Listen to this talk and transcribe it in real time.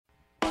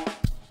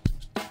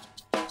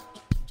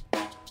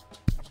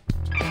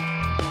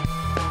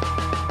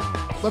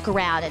look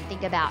around and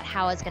think about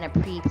how I was going to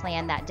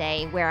pre-plan that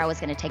day, where I was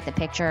going to take the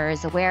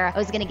pictures, where I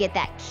was going to get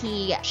that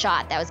key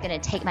shot that was going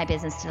to take my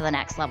business to the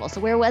next level.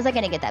 So where was I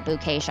going to get that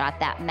bouquet shot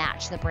that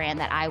matched the brand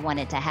that I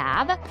wanted to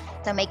have?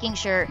 So making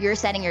sure you're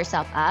setting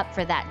yourself up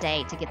for that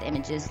day to get the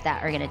images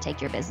that are going to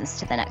take your business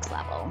to the next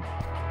level.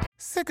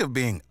 Sick of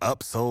being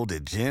upsold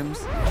at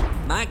gyms?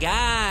 My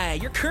guy,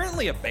 you're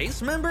currently a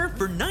base member?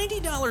 For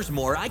 $90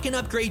 more, I can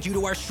upgrade you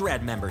to our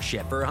Shred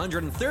membership. For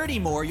 $130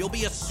 more, you'll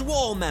be a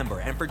Swole member.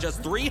 And for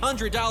just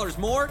 $300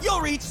 more, you'll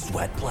reach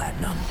Sweat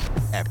Platinum.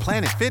 At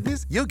Planet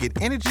Fitness, you'll get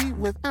energy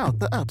without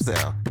the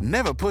upsell.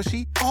 Never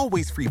pushy,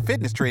 always free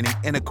fitness training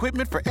and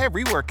equipment for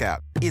every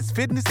workout. It's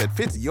fitness that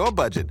fits your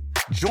budget.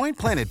 Join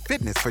Planet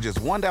Fitness for just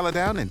 $1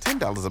 down and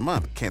 $10 a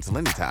month. Cancel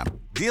anytime.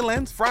 Deal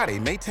ends Friday,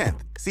 May 10th.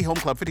 See Home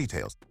Club for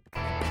details.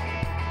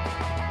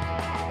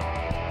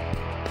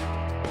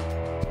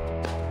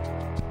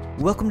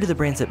 Welcome to the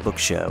Brands That Book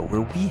Show,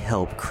 where we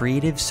help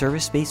creative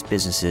service-based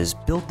businesses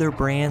build their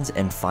brands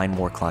and find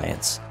more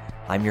clients.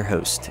 I'm your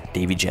host,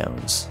 Davey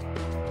Jones.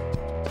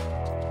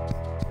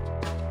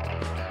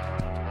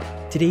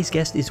 Today's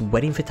guest is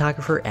wedding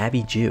photographer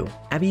Abby Jew.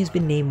 Abby has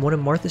been named one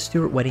of Martha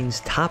Stewart Wedding's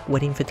top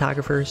wedding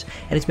photographers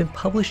and has been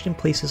published in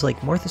places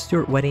like Martha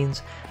Stewart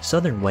Weddings,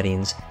 Southern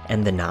Weddings,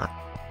 and The Knot.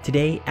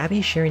 Today, Abby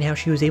is sharing how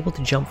she was able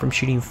to jump from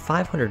shooting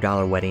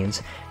 $500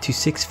 weddings to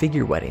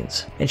six-figure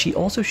weddings, and she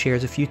also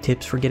shares a few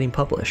tips for getting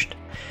published.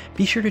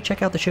 Be sure to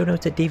check out the show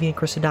notes at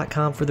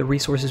daveyandkrista.com for the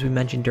resources we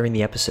mentioned during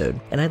the episode,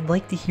 and I'd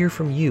like to hear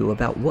from you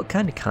about what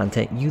kind of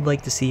content you'd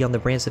like to see on the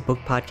Brands That Book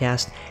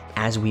podcast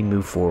as we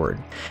move forward.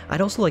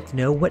 I'd also like to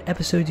know what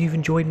episodes you've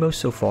enjoyed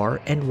most so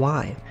far and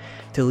why.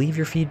 To leave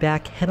your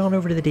feedback, head on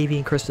over to the Davey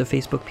and Krista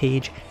Facebook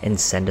page and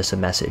send us a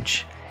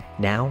message.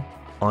 Now,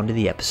 on to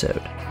the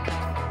episode.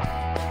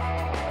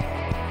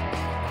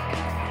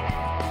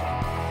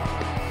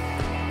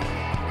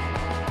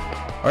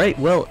 All right,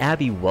 well,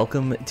 Abby,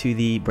 welcome to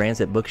the Brands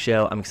That Book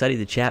Show. I'm excited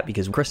to chat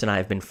because Chris and I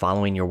have been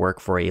following your work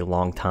for a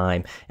long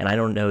time, and I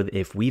don't know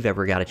if we've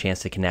ever got a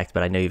chance to connect,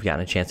 but I know you've gotten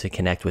a chance to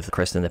connect with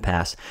Chris in the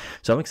past.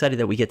 So I'm excited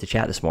that we get to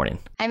chat this morning.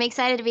 I'm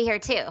excited to be here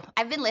too.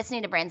 I've been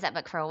listening to Brands That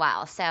Book for a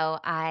while, so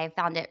I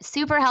found it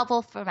super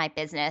helpful for my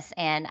business,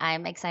 and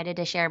I'm excited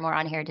to share more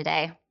on here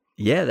today.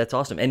 Yeah, that's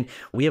awesome. And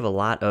we have a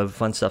lot of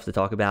fun stuff to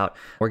talk about.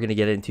 We're going to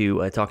get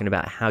into talking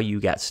about how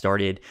you got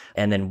started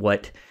and then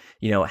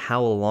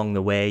how along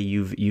the way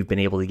you've been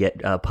able to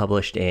get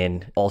published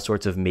in all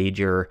sorts of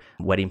major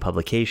wedding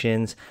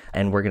publications.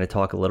 And we're going to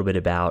talk a little bit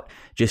about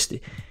just,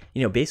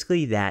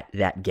 basically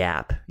that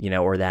gap,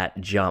 or that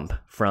jump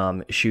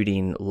from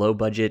shooting low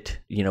budget,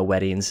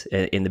 weddings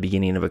in the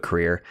beginning of a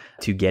career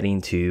to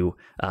getting to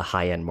a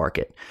high end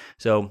market.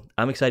 So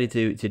I'm excited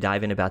to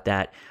dive in about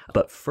that.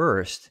 But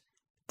first,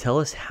 tell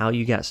us how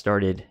you got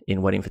started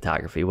in wedding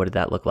photography. What did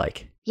that look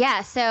like?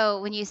 Yeah.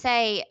 So when you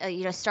say,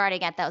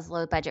 starting at those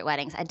low budget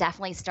weddings, I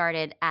definitely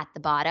started at the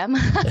bottom.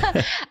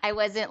 I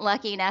wasn't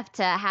lucky enough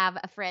to have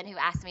a friend who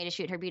asked me to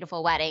shoot her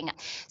beautiful wedding.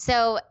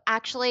 So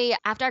actually,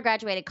 after I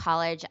graduated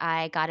college,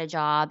 I got a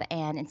job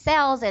in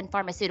sales and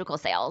pharmaceutical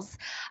sales.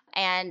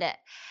 And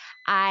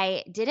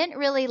I didn't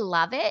really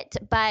love it,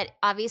 but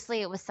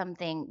obviously it was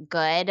something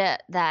good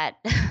that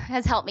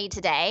has helped me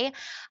today.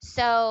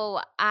 So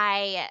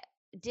I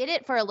did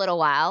it for a little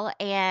while,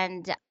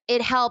 and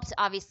it helped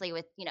obviously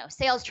with,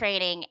 sales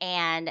training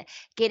and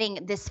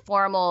getting this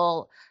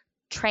formal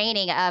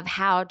training of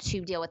how to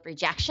deal with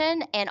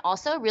rejection, and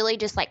also really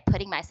just like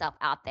putting myself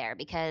out there,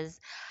 because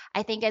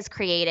I think as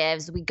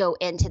creatives, we go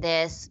into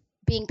this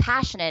being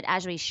passionate,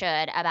 as we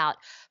should, about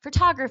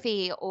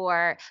photography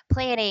or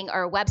planning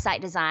or website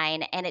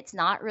design, and it's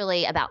not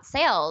really about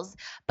sales.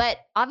 But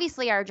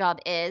obviously our job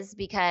is,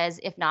 because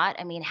if not,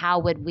 how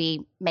would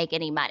we make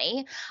any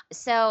money?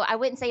 So I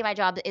wouldn't say my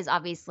job is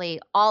obviously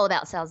all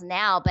about sales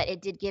now, but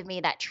it did give me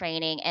that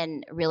training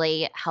and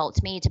really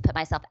helped me to put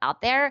myself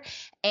out there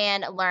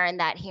and learn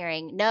that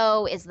hearing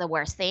no is the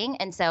worst thing.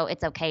 And so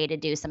it's okay to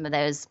do some of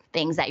those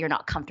things that you're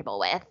not comfortable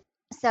with.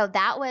 So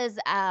that was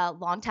a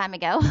long time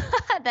ago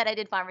that I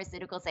did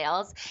pharmaceutical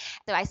sales.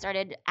 So I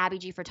started Abby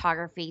G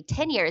Photography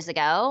 10 years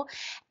ago,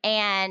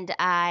 and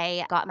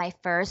I got my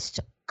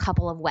first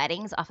couple of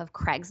weddings off of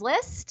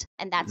Craigslist.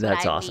 And that's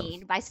what I awesome.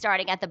 mean by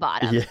starting at the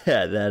bottom.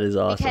 Yeah, that is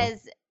awesome.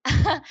 Because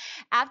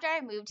after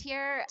I moved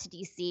here to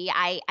DC,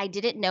 I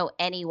didn't know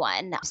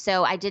anyone.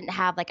 So I didn't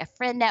have like a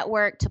friend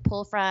network to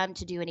pull from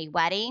to do any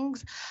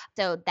weddings.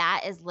 So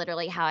that is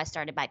literally how I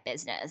started my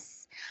business.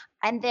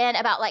 And then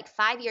about like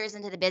 5 years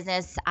into the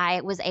business, I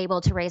was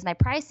able to raise my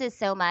prices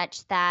so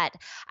much that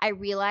I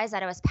realized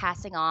that I was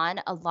passing on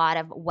a lot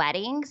of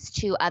weddings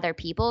to other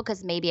people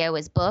because maybe I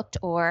was booked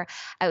or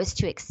I was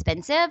too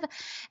expensive.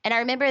 And I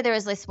remember there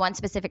was this one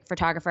specific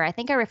photographer, I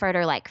think I referred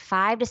her like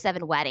 5 to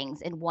 7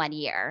 weddings in 1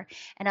 year.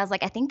 And I was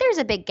like, I think there's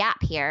a big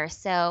gap here.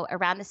 So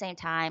around the same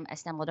time, I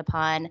stumbled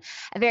upon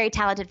a very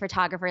talented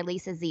photographer,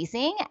 Lisa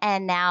Ziesing,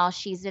 and now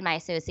she's been my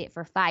associate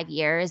for 5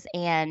 years.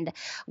 And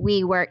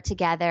we work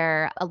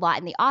together a lot lot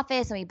in the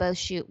office and we both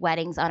shoot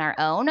weddings on our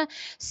own.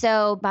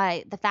 So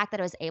by the fact that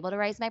I was able to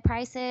raise my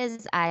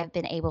prices, I've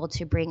been able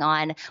to bring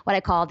on what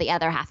I call the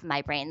other half of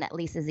my brain, that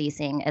Lisa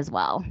Ziesing as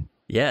well.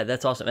 Yeah,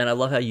 that's awesome. And I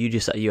love how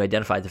you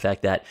identified the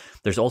fact that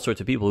there's all sorts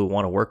of people who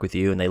want to work with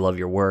you and they love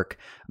your work,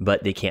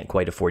 but they can't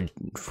quite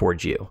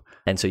afford you.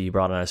 And so you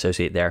brought on an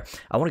associate there.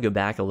 I want to go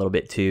back a little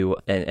bit too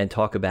and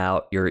talk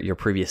about your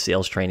previous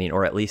sales training,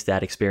 or at least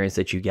that experience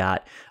that you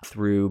got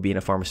through being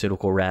a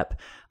pharmaceutical rep,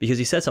 because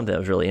you said something that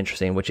was really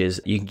interesting, which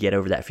is you can get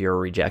over that fear of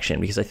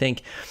rejection. Because I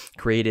think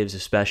creatives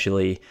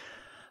especially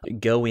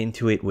go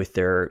into it with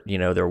their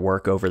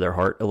work over their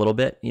heart a little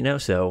bit,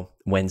 so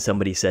when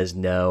somebody says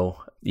no,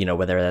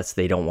 whether that's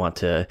they don't want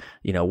to,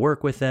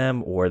 work with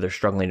them or they're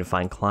struggling to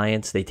find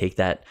clients, they take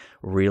that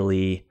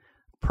really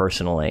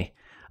personally.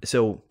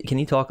 So can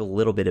you talk a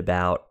little bit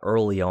about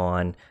early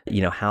on,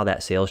 how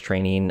that sales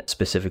training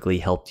specifically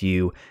helped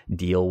you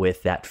deal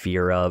with that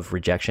fear of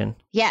rejection?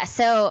 Yeah.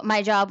 So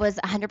my job was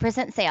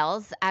 100%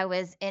 sales. I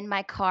was in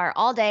my car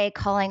all day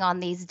calling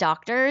on these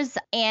doctors,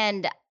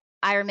 and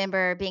I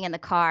remember being in the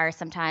car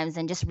sometimes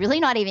and just really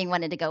not even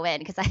wanting to go in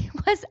because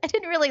I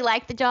didn't really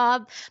like the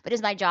job, but it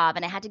was my job.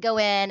 And I had to go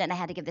in and I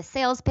had to give this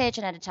sales pitch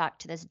and I had to talk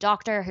to this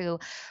doctor who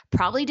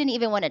probably didn't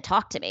even want to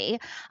talk to me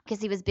because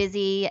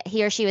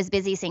he or she was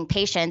busy seeing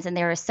patients and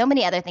there were so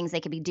many other things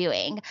they could be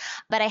doing.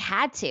 But I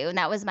had to, and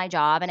that was my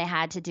job. And I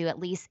had to do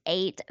at least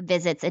 8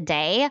 visits a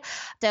day.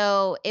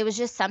 So it was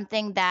just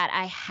something that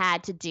I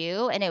had to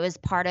do. And it was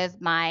part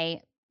of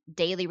my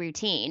daily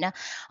routine.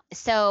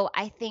 So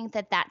I think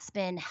that that's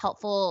been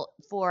helpful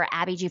for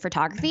Abby Ju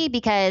Photography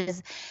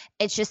because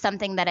it's just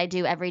something that I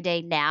do every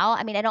day now.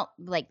 I mean, I don't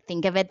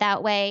think of it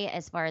that way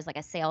as far as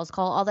a sales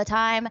call all the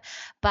time,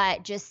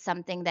 but just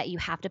something that you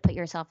have to put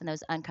yourself in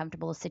those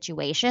uncomfortable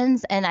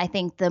situations. And I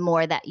think the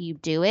more that you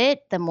do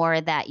it, the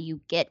more that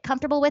you get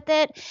comfortable with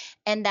it,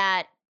 and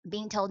that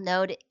being told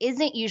no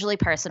isn't usually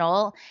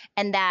personal,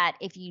 and that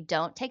if you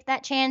don't take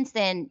that chance,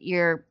 then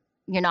you're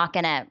not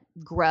going to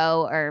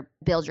grow or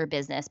build your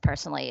business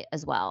personally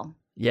as well.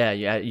 Yeah,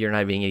 you're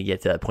not even going to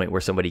get to that point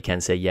where somebody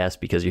can say yes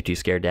because you're too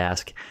scared to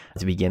ask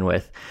to begin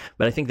with.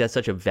 But I think that's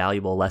such a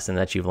valuable lesson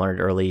that you've learned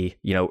early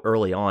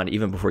on,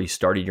 even before you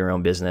started your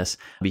own business,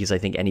 because I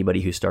think anybody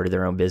who started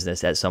their own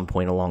business at some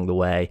point along the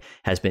way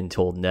has been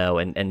told no,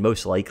 and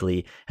most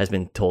likely has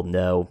been told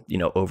no,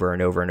 over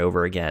and over and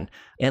over again.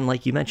 And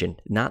like you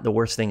mentioned, not the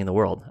worst thing in the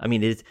world. I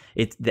mean,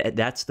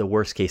 that's the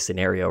worst case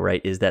scenario,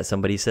 right? Is that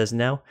somebody says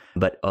no,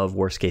 but of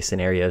worst case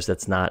scenarios,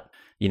 that's not,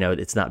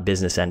 it's not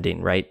business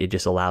ending, right? It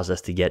just allows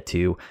us to get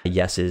to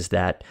yeses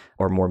that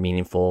are more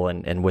meaningful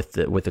and with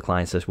the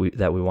clients that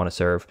we want to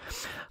serve.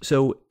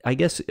 So I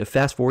guess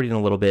fast forwarding a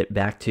little bit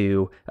back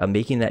to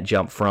making that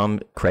jump from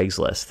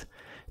Craigslist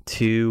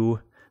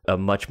to a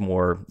much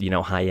more,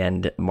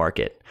 high-end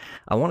market.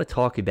 I want to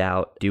talk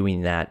about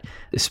doing that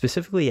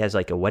specifically as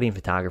a wedding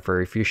photographer.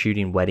 If you're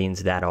shooting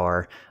weddings that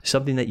are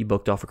something that you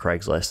booked off of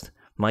Craigslist,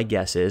 my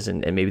guess is,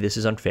 and maybe this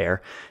is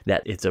unfair,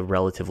 that it's a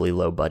relatively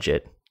low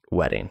budget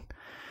wedding.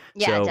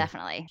 Yeah, so,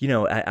 definitely.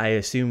 I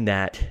assume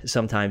that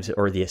sometimes,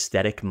 or the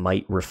aesthetic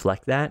might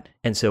reflect that.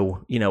 And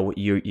so,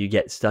 you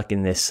get stuck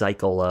in this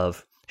cycle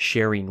of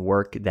sharing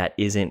work that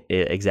isn't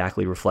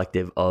exactly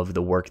reflective of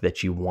the work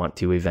that you want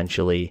to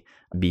eventually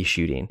be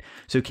shooting.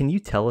 So can you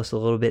tell us a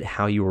little bit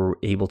how you were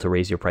able to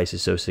raise your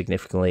prices so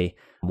significantly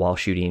while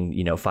shooting,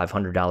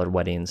 $500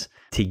 weddings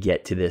to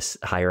get to this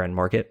higher end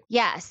market?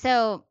 Yeah.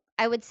 So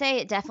I would say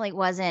it definitely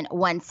wasn't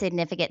one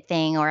significant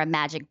thing or a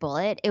magic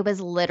bullet. It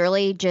was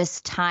literally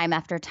just time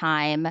after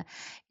time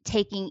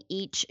taking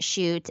each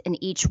shoot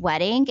and each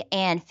wedding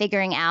and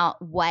figuring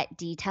out what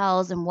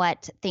details and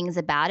what things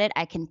about it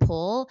I can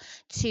pull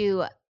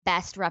to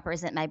best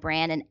represent my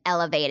brand and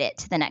elevate it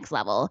to the next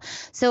level.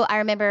 So I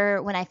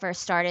remember when I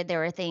first started, there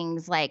were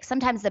things like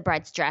sometimes the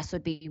bride's dress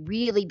would be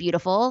really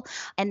beautiful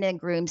and the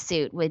groom's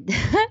suit would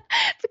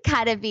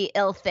kind of be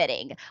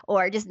ill-fitting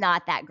or just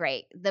not that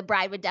great. The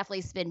bride would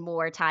definitely spend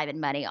more time and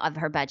money of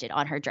her budget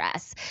on her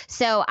dress.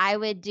 So I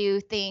would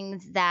do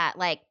things that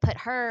put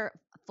her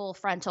full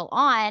frontal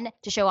on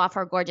to show off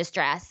her gorgeous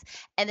dress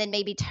and then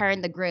maybe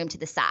turn the groom to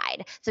the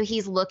side. So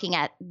he's looking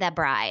at the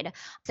bride.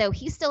 So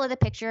he's still in the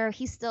picture.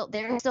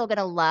 They're still going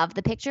to love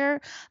the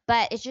picture,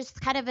 but it's just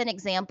kind of an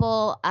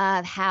example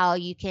of how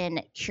you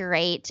can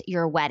curate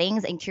your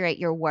weddings and curate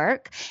your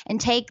work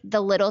and take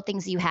the little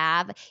things you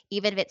have,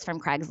 even if it's from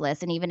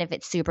Craigslist and even if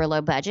it's super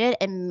low budget,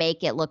 and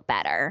make it look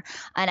better.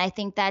 And I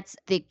think that's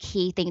the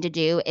key thing to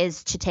do,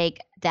 is to take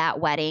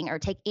that wedding or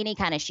take any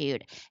kind of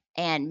shoot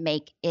and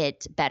make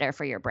it better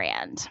for your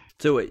brand.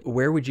 So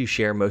where would you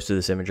share most of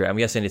this imagery? I'm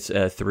guessing it's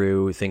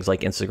through things like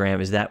Instagram.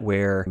 Is that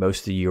where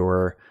most of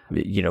your,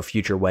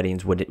 future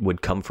weddings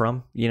would come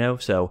from?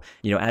 So,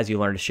 as you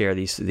learn to share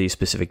these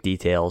specific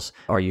details,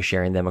 are you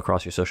sharing them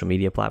across your social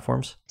media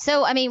platforms?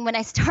 So, I mean, when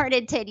I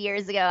started 10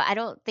 years ago, I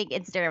don't think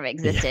Instagram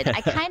existed. I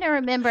kind of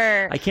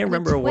remember. I can't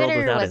remember a world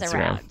without Instagram.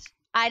 Around.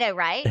 I know,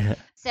 right?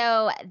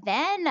 So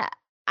then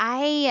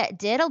I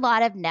did a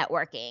lot of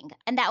networking,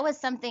 and that was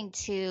something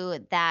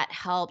too that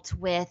helped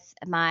with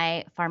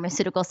my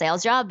pharmaceutical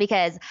sales job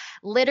because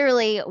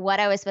literally what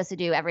I was supposed to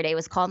do every day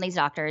was call these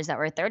doctors that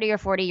were 30 or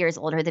 40 years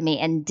older than me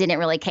and didn't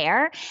really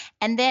care.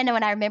 And then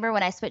when I remember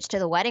when I switched to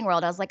the wedding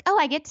world, I was like, oh,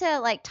 I get to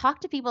like talk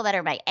to people that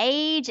are my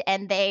age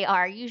and they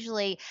are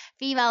usually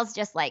females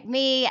just like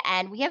me.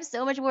 And we have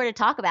so much more to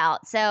talk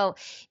about. So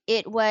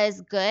it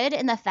was good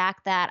in the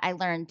fact that I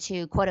learned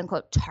to quote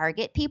unquote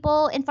target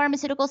people in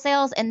pharmaceutical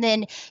sales and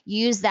then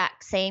use that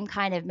same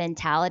kind of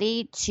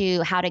mentality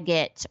to how to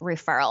get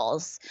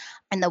referrals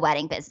in the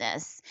wedding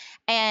business.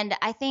 And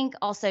I think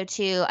also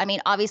too, I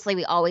mean, obviously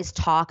we always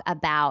talk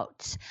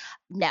about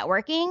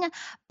networking,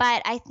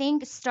 but I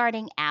think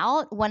starting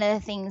out, one of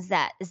the things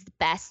that is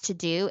best to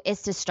do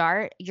is to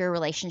start your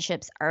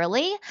relationships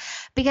early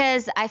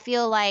because I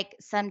feel like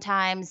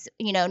sometimes,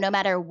 no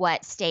matter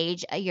what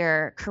stage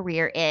your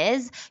career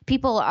is,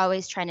 people are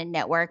always trying to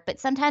network, but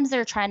sometimes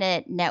they're trying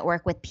to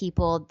network with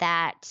people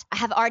that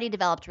have already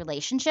developed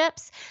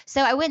relationships.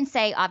 So I wouldn't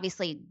say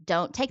obviously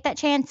don't take that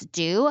chance,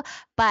 do,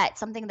 but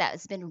something that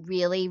has been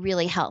really,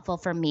 really helpful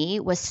for me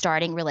was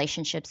starting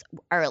relationships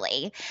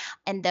early.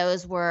 And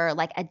those were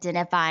like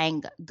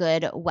identifying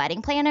good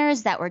wedding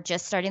planners that were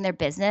just starting their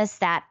business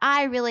that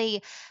I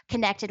really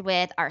connected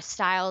with. Our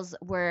styles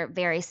were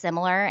very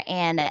similar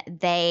and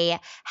they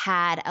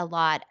had a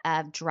lot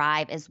of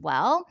drive as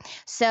well.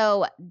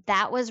 So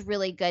that was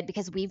really good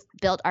because we've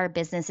built our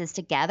businesses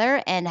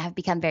together and have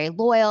become very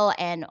loyal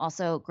and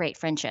also great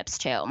friendships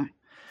too.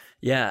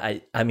 Yeah,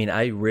 I mean,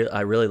 I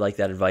really like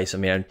that advice. I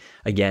mean,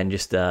 again,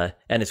 just and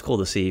it's cool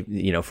to see,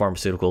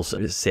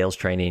 pharmaceuticals sales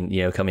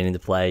training, coming into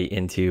play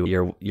into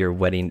your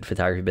wedding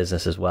photography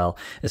business as well.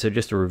 And so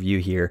just a review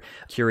here,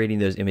 curating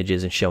those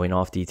images and showing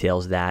off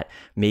details that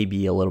may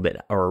be a little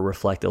bit or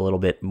reflect a little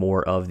bit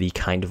more of the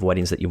kind of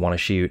weddings that you want to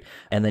shoot,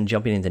 and then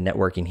jumping into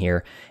networking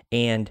here.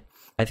 And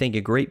I think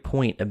a great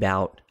point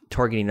about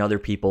targeting other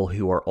people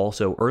who are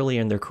also early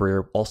in their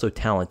career, also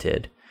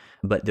talented,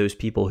 but those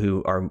people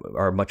who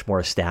are much more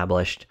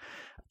established,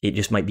 it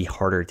just might be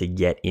harder to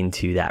get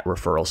into that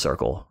referral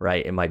circle,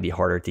 right? It might be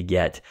harder to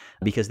get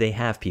because they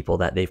have people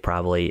that they've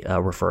probably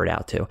referred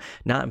out to.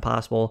 Not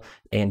impossible,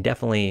 and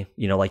definitely,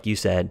 like you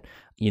said,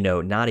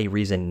 not a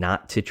reason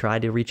not to try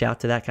to reach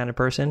out to that kind of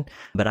person.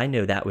 But I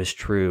know that was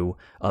true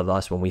of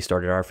us when we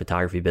started our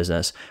photography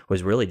business,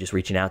 was really just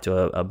reaching out to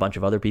a bunch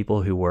of other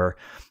people who were,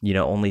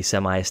 only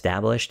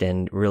semi-established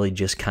and really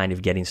just kind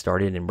of getting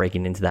started and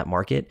breaking into that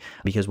market.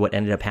 Because what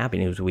ended up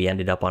happening was we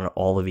ended up on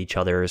all of each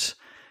other's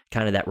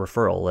kind of that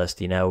referral list,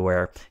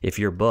 where if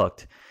you're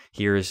booked,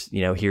 here's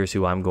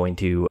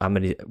who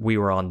we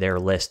were on their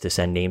list to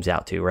send names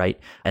out to, right?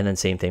 And then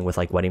same thing with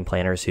like wedding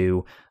planners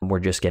who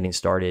were just getting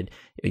started,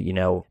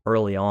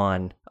 early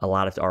on, a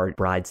lot of our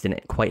brides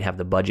didn't quite have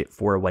the budget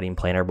for a wedding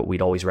planner, but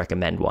we'd always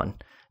recommend one.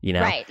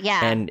 Right,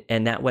 yeah.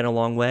 And that went a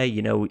long way,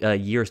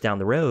 years down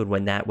the road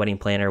when that wedding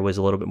planner was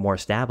a little bit more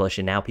established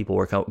and now people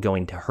were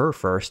going to her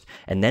first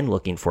and then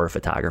looking for a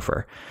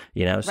photographer,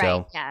 so.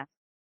 Right, yeah.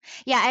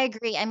 Yeah, I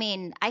agree. I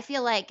mean, I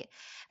feel like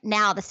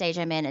now the stage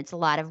I'm in, it's a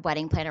lot of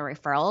wedding planner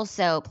referrals.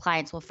 So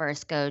clients will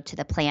first go to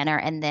the planner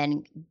and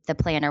then the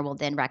planner will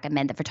then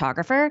recommend the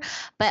photographer.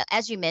 But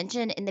as you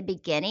mentioned in the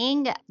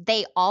beginning,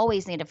 they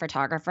always need a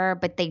photographer,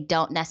 but they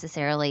don't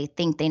necessarily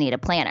think they need a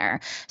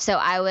planner. So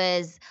I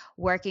was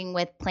working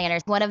with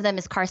planners. One of them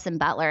is Carson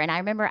Butler. And I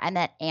remember I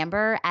met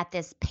Amber at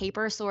this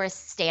Paper Source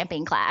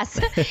stamping class.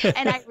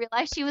 And I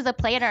realized she was a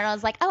planner. And I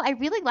was like, oh, I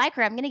really like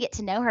her. I'm going to get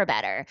to know her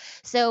better.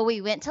 So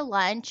we went to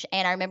lunch.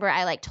 And I remember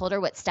I told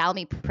her what Style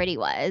Me Pretty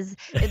was.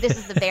 This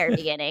is the very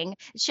beginning.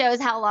 It shows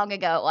how long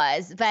ago it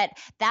was. But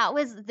that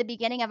was the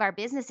beginning of our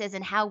businesses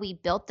and how we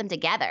built them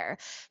together.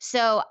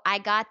 So I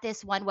got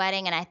this one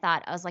wedding and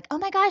I was like, oh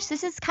my gosh,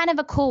 this is kind of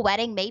a cool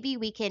wedding. Maybe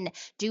we can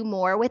do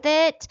more with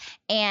it.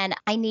 And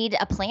I need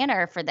a planner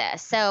for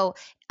this. So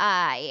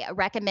I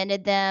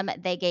recommended them.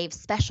 They gave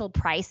special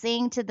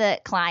pricing to the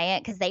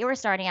client because they were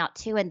starting out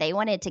too and they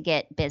wanted to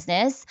get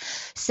business.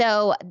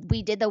 So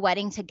we did the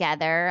wedding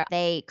together.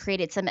 They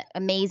created some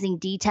amazing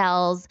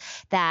details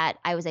that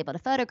I was able to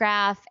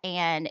photograph,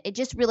 and it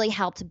just really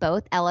helped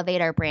both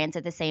elevate our brands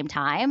at the same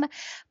time.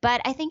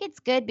 But I think it's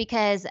good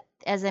because,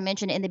 as I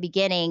mentioned in the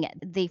beginning,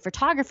 the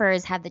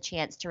photographers have the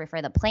chance to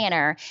refer the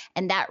planner,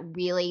 and that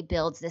really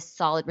builds this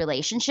solid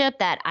relationship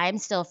that I'm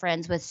still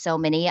friends with so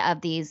many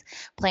of these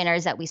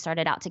planners that we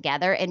started out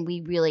together, and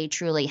we really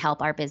truly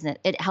help our business.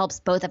 It helps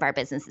both of our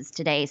businesses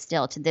today,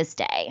 still to this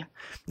day.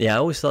 Yeah, I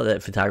always thought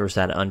that photographers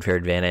had an unfair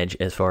advantage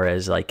as far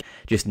as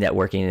just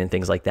networking and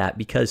things like that,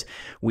 because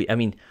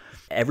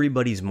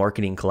everybody's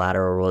marketing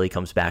collateral really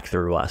comes back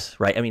through us,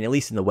 right? I mean, at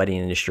least in the wedding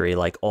industry,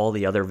 all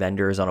the other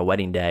vendors on a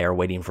wedding day are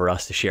waiting for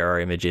us to share our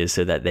images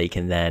so that they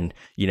can then,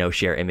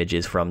 share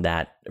images from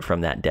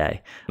that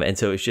day. And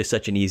so it's just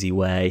such an easy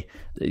way,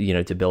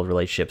 to build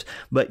relationships.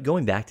 But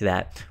going back to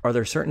that, are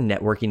there certain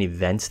networking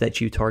events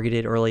that you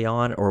targeted early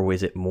on, or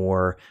was it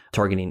more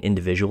targeting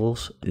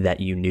individuals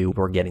that you knew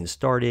were getting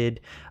started?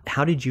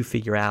 How did you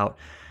figure out,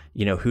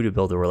 who to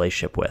build a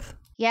relationship with?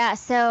 Yeah,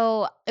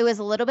 so it was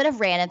a little bit of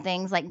random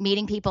things like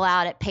meeting people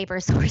out at paper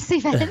source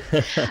events.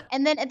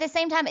 And then at the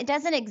same time,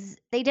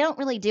 they don't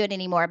really do it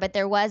anymore, but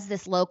there was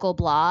this local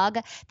blog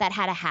that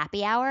had a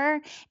happy hour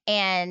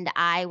and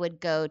I would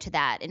go to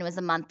that and it was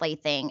a monthly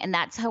thing. And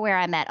that's where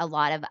I met a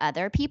lot of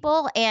other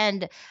people.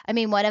 And I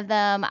mean, one of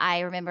them, I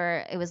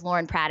remember it was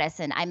Lauren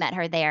Prattis and I met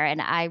her there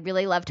and I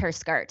really loved her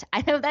skirt.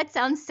 I know that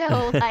sounds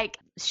so like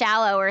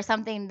shallow or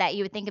something that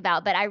you would think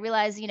about, but I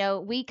realized,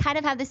 we kind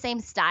of have the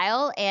same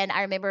style. And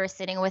I remember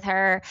sitting with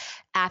her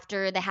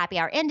after the happy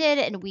hour ended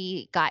and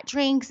we got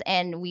drinks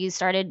and we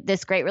started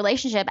this great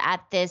relationship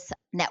at this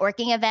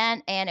networking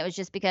event. And it was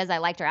just because I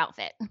liked her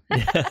outfit.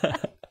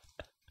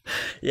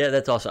 Yeah,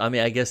 that's awesome. I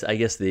mean, I guess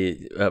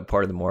the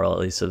part of the moral, at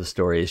least, of the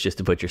story is just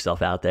to put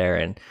yourself out there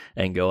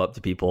and go up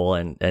to people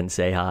and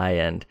say hi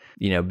and,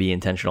 be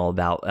intentional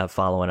about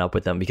following up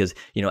with them because,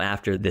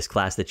 after this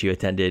class that you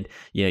attended,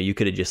 you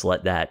could have just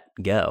let that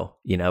go,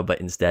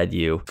 but instead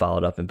you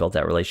followed up and built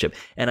that relationship.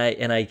 And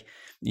I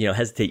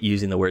hesitate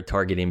using the word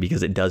targeting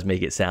because it does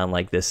make it sound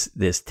like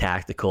this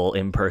tactical,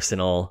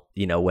 impersonal,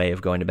 way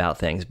of going about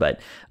things.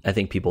 But I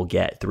think people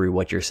get through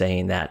what you're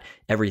saying that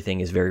everything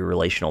is very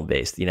relational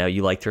based.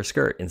 You liked her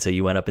skirt. And so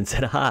you went up and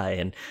said hi.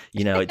 And,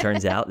 it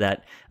turns out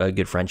that a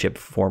good friendship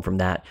formed from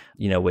that,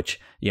 which,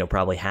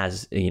 probably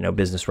has,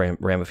 business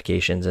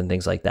ramifications and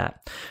things like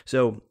that.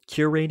 So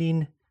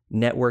curating,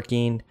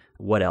 networking,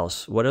 what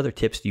else? What other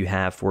tips do you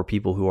have for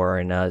people who are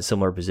in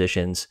similar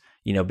positions,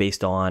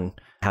 based on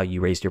how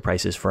you raised your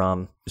prices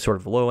from sort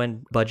of low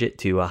end budget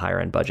to a higher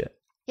end budget?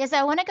 Yes,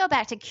 I want to go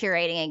back to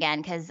curating again,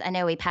 because I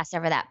know we passed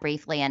over that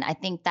briefly, and I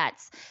think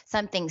that's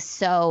something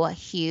so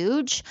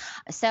huge.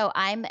 So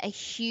I'm a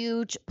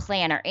huge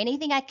planner.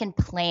 Anything I can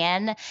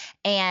plan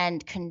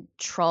and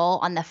control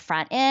on the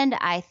front end,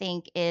 I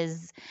think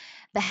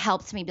that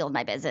helps me build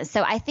my business.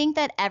 So I think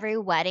that every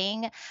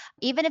wedding,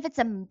 even if it's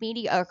a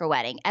mediocre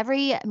wedding,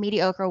 every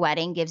mediocre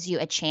wedding gives you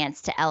a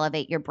chance to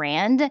elevate your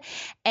brand.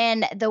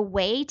 And the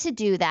way to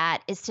do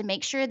that is to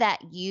make sure that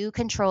you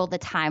control the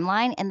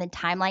timeline and the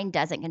timeline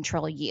doesn't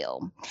control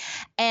you.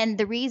 And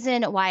the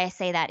reason why I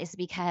say that is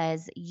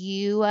because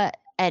you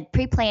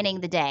pre-planning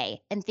the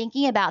day and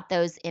thinking about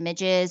those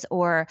images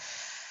or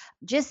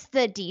just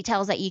the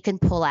details that you can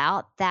pull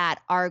out that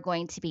are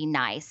going to be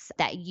nice,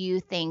 that you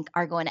think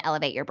are going to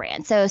elevate your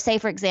brand. So say,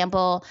 for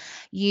example,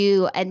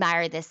 you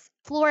admire this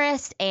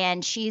florist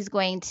and she's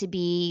going to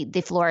be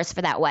the florist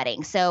for that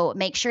wedding. So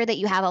make sure that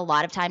you have a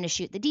lot of time to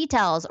shoot the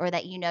details or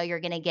that you're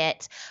going to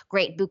get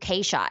great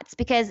bouquet shots.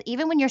 Because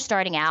even when you're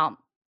starting out,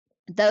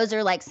 those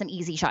are like some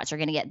easy shots. You're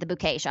going to get the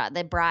bouquet shot,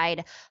 the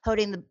bride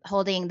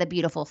holding the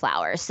beautiful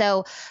flowers.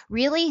 So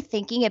really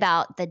thinking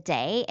about the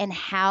day and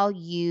how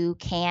you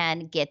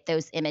can get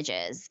those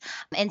images.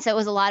 And so it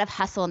was a lot of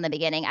hustle in the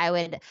beginning.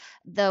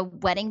 The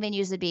wedding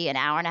venues would be an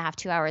hour and a half,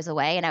 2 hours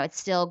away. And I would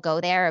still go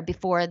there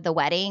before the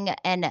wedding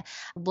and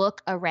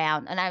look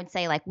around. And I would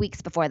say like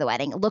weeks before the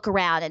wedding, look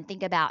around and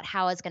think about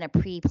how I was going to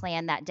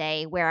pre-plan that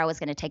day, where I was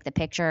going to take the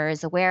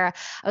pictures, where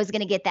I was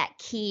going to get that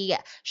key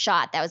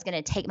shot that was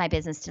going to take my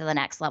business to the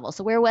next level.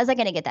 So where was I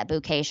going to get that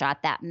bouquet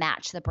shot that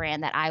matched the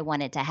brand that I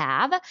wanted to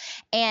have,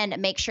 and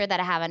make sure that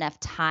I have enough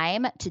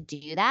time to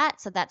do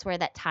that. So that's where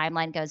that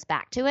timeline goes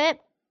back to it.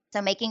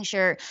 So making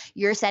sure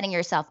you're setting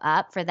yourself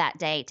up for that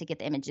day to get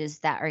the images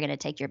that are going to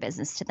take your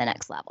business to the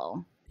next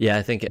level. Yeah,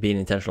 I think being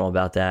intentional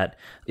about that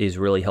is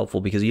really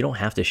helpful because you don't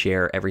have to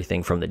share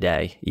everything from the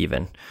day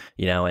even,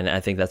 and I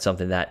think that's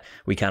something that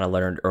we kind of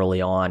learned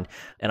early on.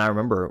 And I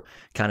remember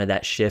kind of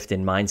that shift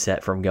in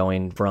mindset from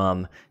going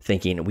from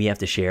thinking we have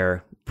to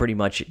share pretty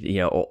much,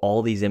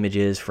 all these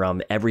images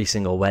from every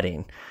single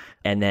wedding.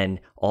 And then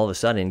all of a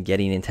sudden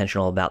getting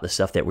intentional about the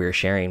stuff that we were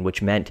sharing,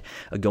 which meant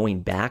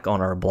going back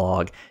on our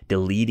blog,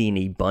 deleting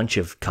a bunch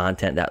of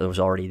content that was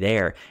already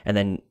there. And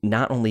then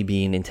not only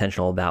being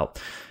intentional about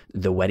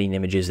the wedding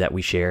images that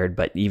we shared,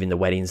 but even the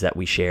weddings that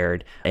we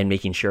shared, and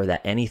making sure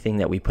that anything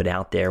that we put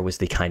out there was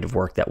the kind of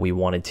work that we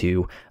wanted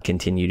to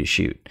continue to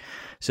shoot.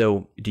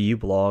 So do you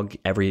blog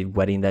every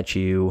wedding that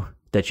you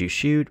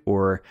shoot,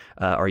 or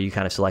are you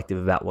kind of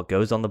selective about what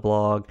goes on the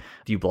blog?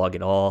 Do you blog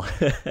at all?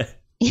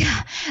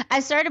 Yeah, I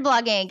started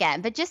blogging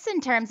again, but just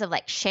in terms of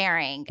like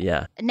sharing.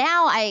 Yeah.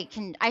 Now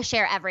I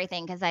share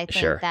everything because I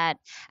think that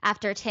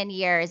after 10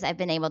 years, I've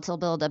been able to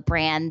build a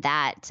brand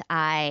that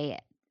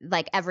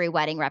like every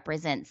wedding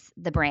represents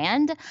the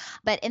brand.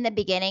 But in the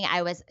beginning,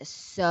 I was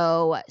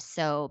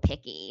so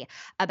picky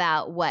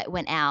about what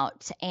went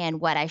out and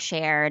what I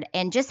shared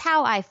and just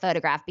how I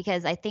photographed,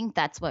 because I think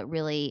that's what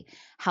really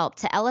helped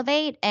to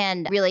elevate,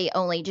 and really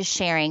only just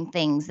sharing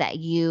things that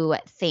you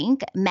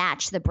think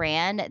match the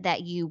brand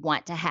that you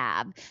want to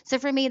have. So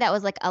for me, that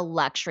was like a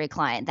luxury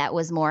client that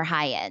was more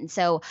high end.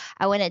 So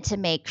I wanted to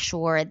make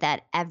sure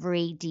that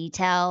every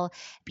detail,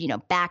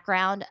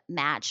 background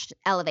matched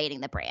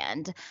elevating the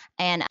brand.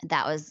 And then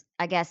that was,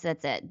 I guess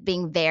that's it,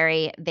 being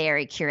very,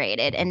 very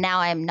curated. And now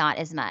I'm not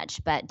as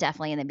much, but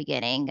definitely in the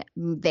beginning,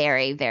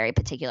 very, very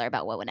particular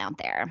about what went out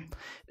there.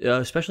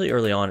 Especially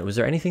early on, was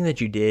there anything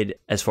that you did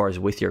as far as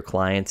with your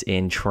clients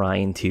in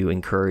trying to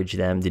encourage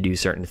them to do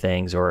certain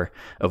things or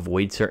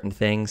avoid certain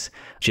things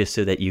just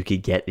so that you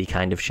could get the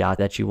kind of shot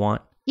that you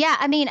want? Yeah,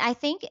 I mean, I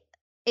think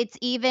it's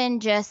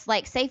even just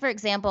like, say, for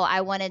example,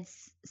 I wanted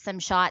some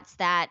shots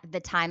that the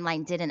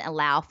timeline didn't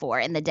allow for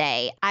in the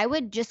day. I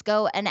would just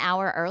go an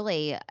hour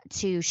early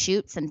to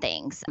shoot some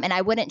things. And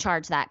I wouldn't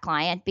charge that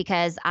client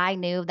because I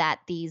knew that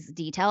these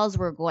details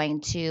were going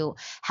to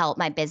help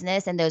my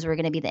business and those were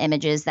going to be the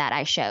images that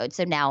I showed.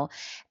 So now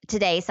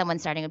today,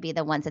 someone's starting to be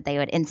the ones that they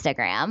would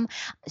Instagram.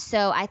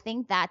 So I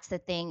think that's the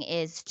thing,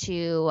 is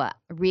to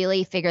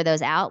really figure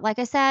those out, like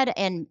I said,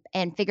 and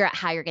figure out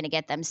how you're going to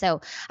get them. So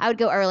I would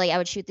go early. I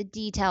would shoot the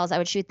details. I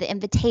would shoot the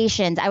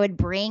invitations. I would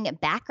bring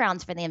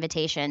backgrounds for the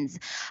invitations.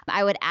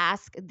 I would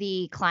ask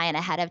the client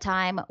ahead of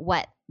time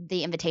what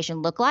the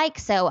invitation looked like.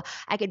 So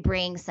I could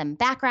bring some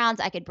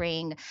backgrounds. I could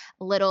bring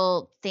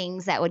little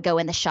things that would go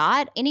in the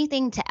shot,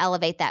 anything to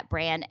elevate that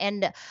brand.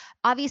 And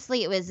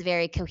obviously it was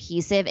very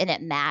cohesive and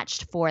it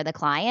matched for the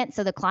client.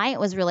 So the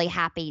client was really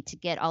happy to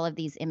get all of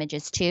these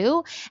images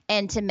too,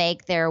 and to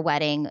make their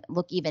wedding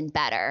look even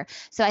better.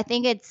 So I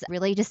think it's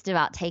really just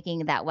about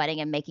taking that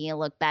wedding and making it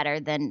look better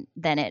than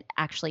it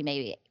actually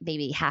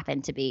maybe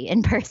happened to be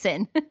in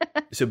person.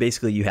 So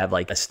basically you have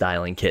like a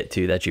styling kit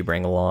too that you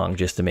bring along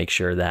just to make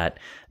sure that,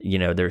 you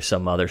know, there's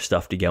some other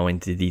stuff to go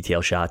into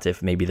detail shots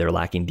if maybe they're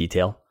lacking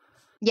detail.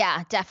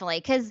 Yeah, definitely.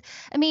 Because,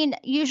 I mean,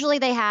 usually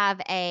they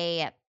have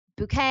a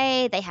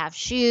bouquet, they have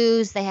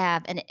shoes, they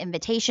have an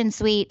invitation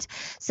suite.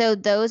 So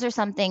those are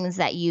some things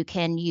that you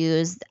can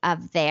use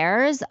of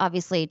theirs,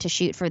 obviously, to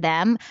shoot for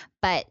them,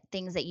 but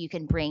things that you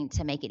can bring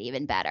to make it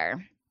even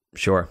better.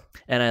 Sure.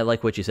 And I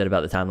like what you said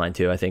about the timeline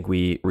too. I think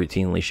we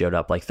routinely showed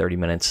up like 30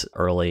 minutes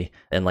early.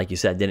 And like you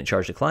said, didn't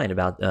charge the client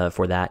about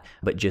for that,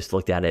 but just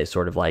looked at it as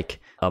sort of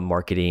like a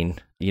marketing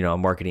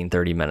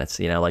 30 minutes,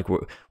 like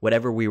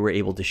whatever we were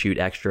able to shoot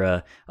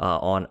extra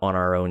on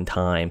our own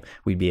time,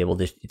 we'd be able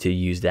to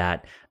use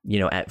that,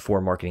 for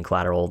marketing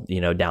collateral,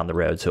 down the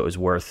road. So it was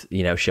worth,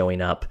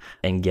 showing up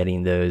and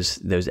getting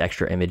those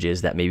extra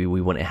images that maybe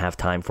we wouldn't have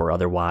time for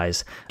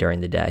otherwise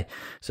during the day.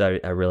 So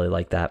I really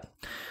like that.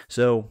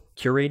 So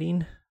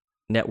curating,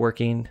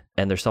 networking,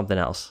 and there's something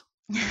else.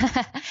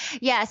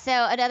 Yeah. So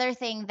another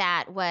thing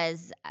that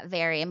was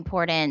very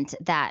important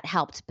that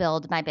helped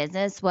build my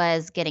business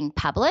was getting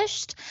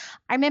published.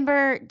 I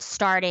remember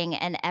starting,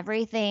 and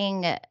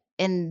everything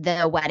in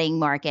the wedding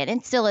market,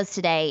 and still is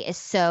today, is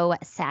so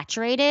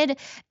saturated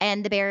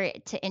and the barrier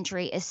to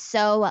entry is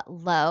so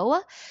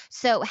low.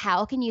 So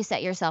how can you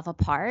set yourself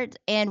apart?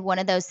 And one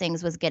of those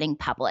things was getting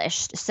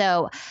published.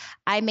 So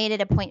I made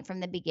it a point from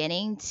the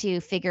beginning to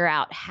figure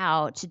out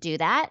how to do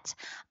that,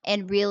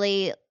 and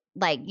really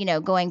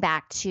going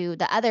back to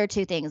the other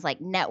two things, like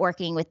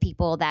networking with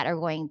people that are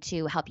going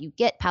to help you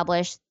get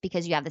published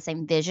because you have the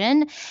same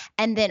vision.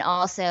 And then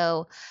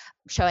also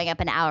showing up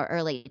an hour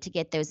early to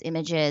get those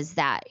images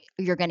that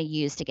you're going to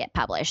use to get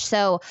published.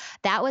 So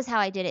that was how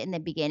I did it in the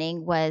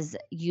beginning, was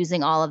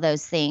using all of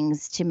those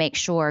things to make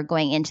sure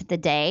going into the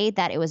day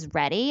that it was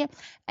ready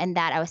and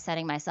that I was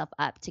setting myself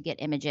up to get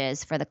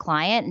images for the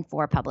client and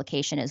for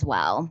publication as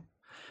well.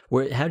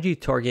 How did you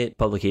target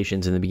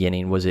publications in the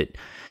beginning?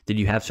 Did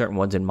you have certain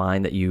ones in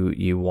mind that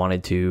you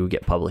wanted to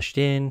get published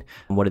in?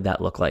 What did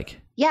that look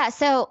like? Yeah,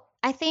 so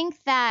I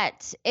think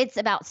that it's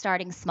about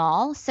starting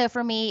small. So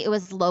for me, it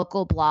was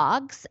local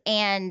blogs.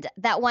 And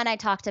that one I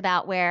talked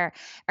about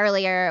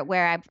earlier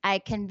where I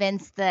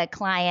convinced the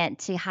client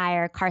to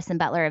hire Carson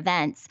Butler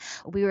Events,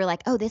 we were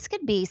like, oh, this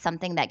could be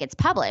something that gets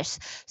published.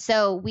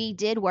 So we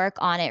did work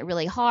on it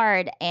really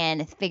hard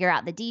and figure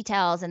out the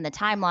details and the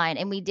timeline.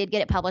 And we did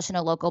get it published in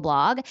a local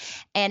blog.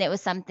 And it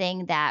was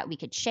something that we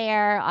could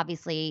share.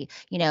 Obviously,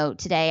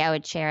 today I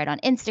would share it on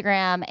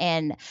Instagram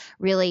and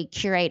really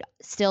curate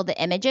still the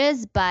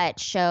images, but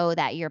show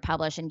that you're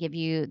published and give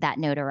you that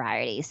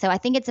notoriety. So I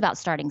think it's about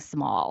starting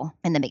small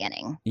in the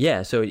beginning.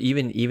 Yeah. So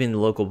even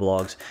local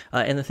blogs.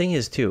 And the thing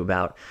is too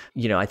about,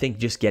 I think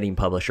just getting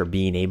published or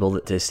being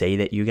able to say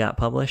that you got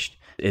published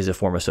is a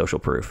form of social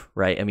proof,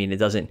 right? I mean, it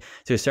doesn't,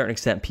 to a certain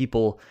extent,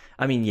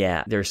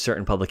 there's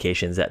certain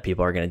publications that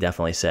people are going to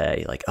definitely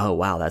say like, oh,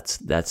 wow,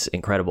 that's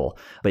incredible.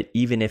 But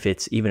even if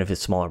it's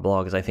smaller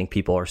blogs, I think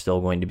people are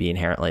still going to be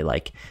inherently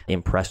like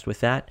impressed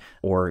with that,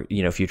 or,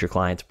 future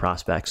clients,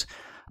 prospects.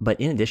 But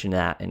in addition to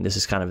that, and this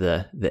is kind of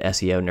the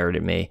SEO nerd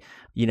in me,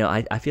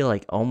 I feel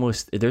like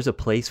there's a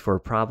place for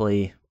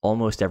probably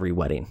almost every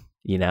wedding.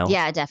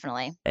 Yeah,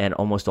 definitely. and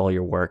almost all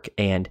your work.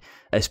 And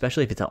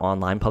especially if it's an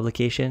online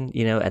publication,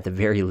 at the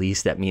very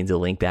least, that means a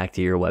link back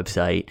to your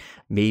website,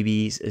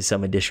 maybe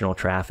some additional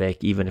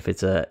traffic, even if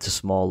it's a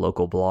small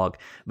local blog.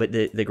 But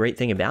the great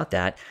thing about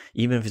that,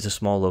 even if it's a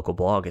small local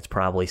blog, it's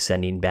probably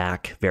sending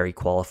back very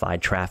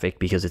qualified traffic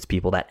because it's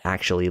people that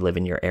actually live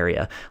in your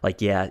area.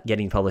 Like, yeah,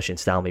 getting published in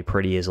Style Me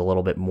Pretty is a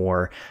little bit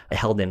more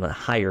held in a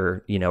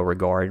higher,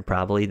 regard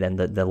probably than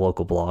the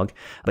local blog.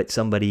 But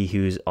somebody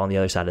who's on the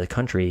other side of the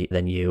country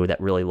than you that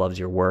really loves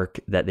your work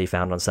that they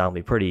found on Style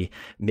Me Pretty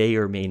may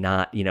or may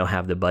not,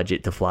 have the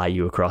budget to fly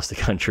you across the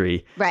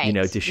country, right,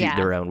 to shoot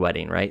their own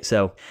wedding, right?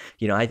 So,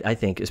 I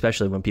think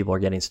especially when people are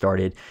getting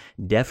started,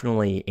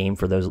 definitely aim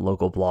for those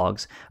local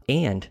blogs.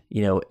 And,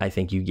 I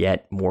think you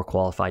get more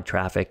qualified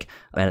traffic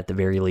and at the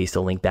very least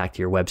a link back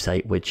to your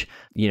website, which,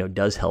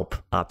 does help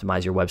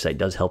optimize your website,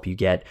 does help you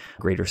get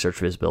greater search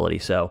visibility.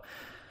 So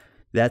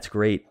that's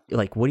great.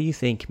 Like, what do you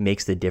think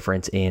makes the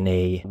difference in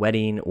a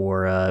wedding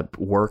or a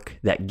work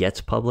that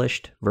gets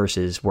published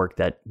versus work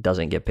that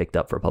doesn't get picked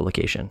up for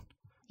publication?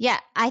 Yeah,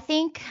 I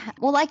think,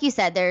 well, like you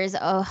said, there's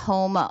a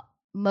home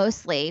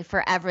mostly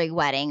for every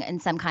wedding in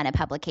some kind of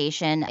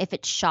publication if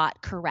it's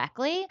shot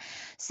correctly.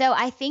 So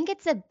I think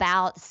it's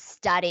about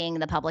studying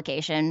the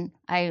publication.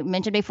 I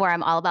mentioned before,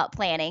 I'm all about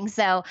planning.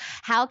 So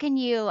how can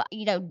you,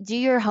 do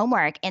your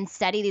homework and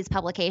study these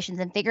publications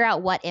and figure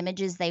out what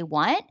images they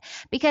want?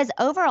 Because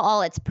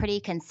overall, it's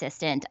pretty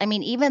consistent. I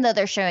mean, even though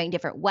they're showing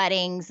different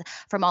weddings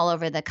from all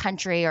over the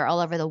country or all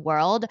over the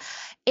world,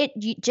 it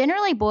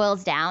generally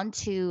boils down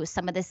to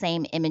some of the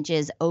same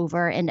images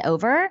over and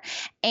over.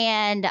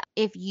 And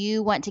if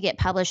you want to get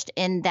published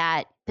in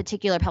that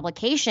particular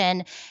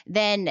publication,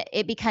 then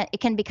it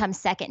can become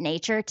second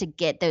nature to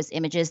get those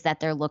images that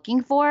they're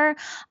looking for.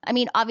 I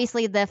mean,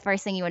 obviously, the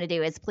first thing you want to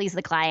do is please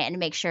the client and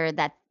make sure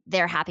that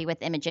they're happy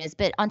with images.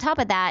 But on top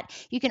of that,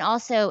 you can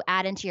also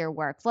add into your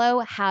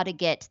workflow how to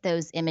get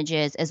those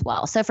images as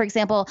well. So for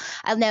example,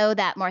 I know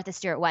that Martha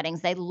Stewart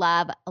weddings, they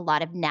love a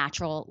lot of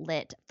natural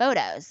lit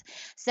photos.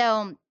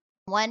 So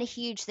one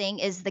huge thing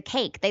is the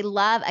cake. They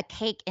love a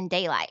cake in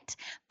daylight,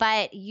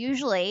 but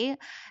usually,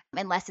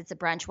 unless it's a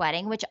brunch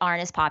wedding, which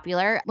aren't as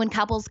popular, when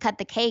couples cut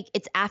the cake,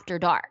 it's after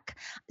dark.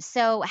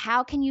 So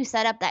how can you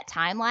set up that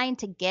timeline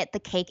to get the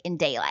cake in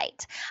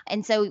daylight?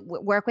 And so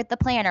work with the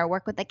planner,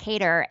 work with the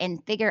caterer,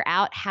 and figure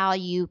out how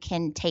you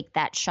can take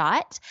that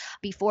shot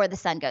before the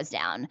sun goes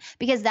down,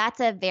 because that's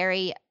a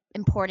very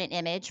important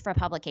image for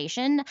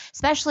publication,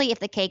 especially if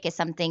the cake is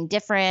something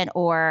different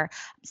or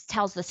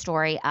tells the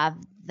story of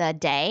the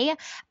day,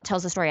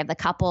 tells the story of the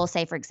couple.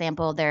 Say, for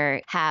example,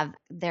 they have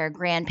their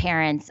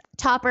grandparents'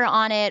 topper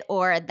on it,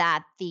 or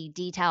that the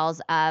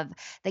details of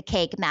the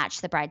cake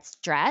match the bride's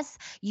dress.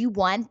 You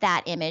want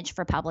that image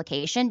for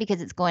publication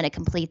because it's going to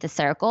complete the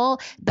circle,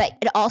 but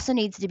it also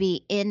needs to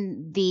be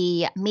in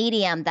the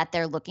medium that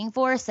they're looking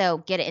for. So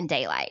get it in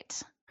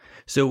daylight.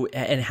 So,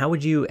 and how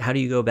do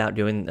you go about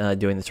doing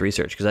this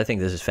research? Because I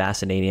think this is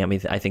fascinating. I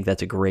mean, I think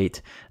that's a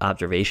great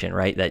observation,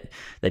 right?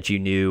 That you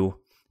knew,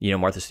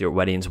 Martha Stewart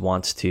Weddings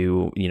wants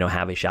to,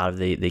 have a shot of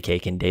the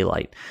cake in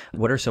daylight.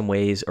 What are some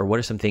ways, or what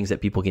are some things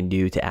that people can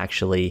do to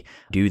actually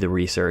do the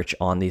research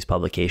on these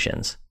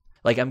publications?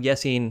 Like, I'm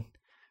guessing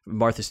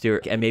Martha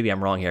Stewart, and maybe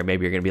I'm wrong here,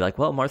 maybe you're going to be like,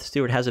 well, Martha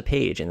Stewart has a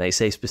page and they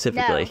say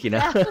specifically,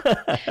 Yeah.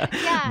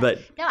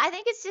 But no, I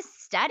think it's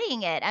just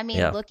studying it. I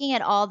mean, looking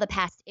at all the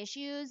past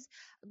issues,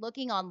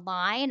 looking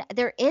online,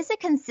 there is a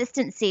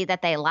consistency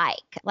that they like.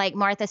 Like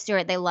Martha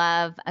Stewart, they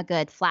love a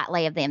good flat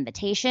lay of the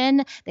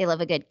invitation. They love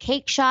a good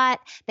cake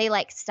shot. They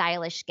like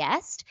stylish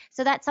guests.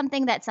 So that's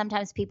something that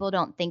sometimes people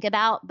don't think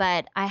about.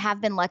 But I have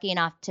been lucky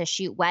enough to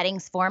shoot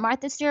weddings for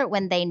Martha Stewart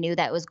when they knew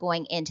that it was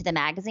going into the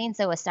magazine.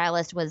 So a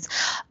stylist was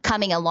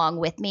coming along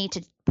with me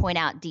to point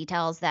out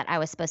details that I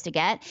was supposed to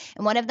get.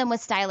 And one of them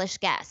was stylish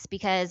guests,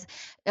 because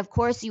of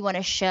course you want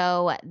to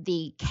show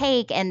the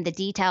cake and the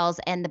details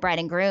and the bride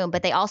and groom,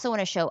 but they also want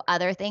to show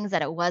other things,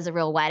 that it was a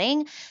real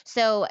wedding.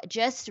 So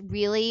just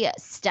really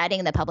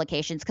studying the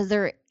publications, because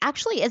there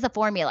actually is a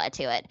formula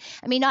to it.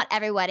 I mean, not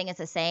every wedding is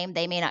the same.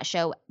 They may not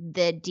show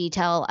the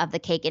detail of the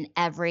cake in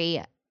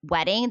every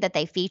wedding that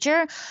they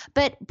feature,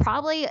 but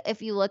probably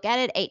if you look at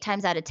it 8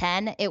 times out of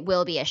 10, it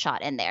will be a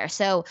shot in there.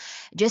 So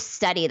just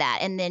study that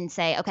and then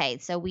say, okay,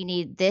 so we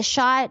need this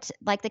shot,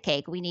 like the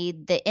cake, we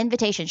need the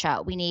invitation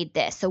shot, we need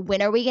this. So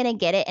when are we going to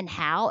get it and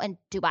how? And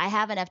do I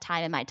have enough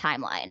time in my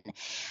timeline?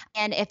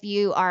 And if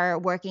you are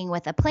working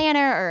with a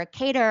planner or a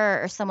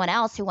caterer or someone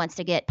else who wants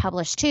to get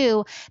published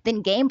too,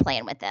 then game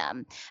plan with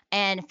them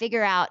and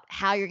figure out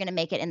how you're going to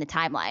make it in the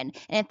timeline.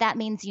 And if that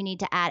means you need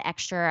to add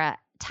extra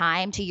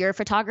time to your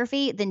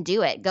photography, then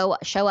do it. Go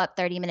show up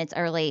 30 minutes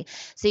early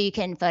so you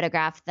can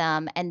photograph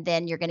them, and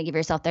then you're going to give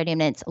yourself 30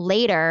 minutes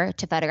later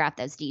to photograph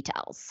those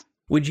details.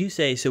 Would you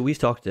say, so we've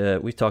talked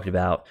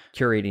about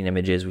curating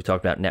images, we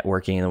talked about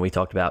networking, and then we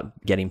talked about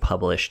getting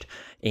published.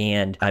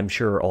 And I'm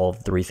sure all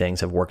three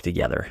things have worked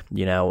together,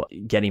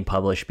 getting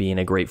published being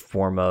a great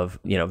form of,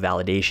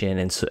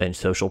 validation and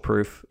social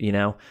proof,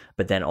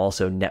 but then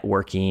also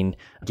networking,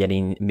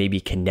 getting maybe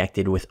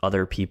connected with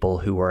other people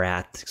who are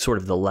at sort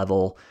of the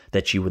level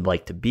that you would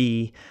like to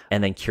be,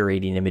 and then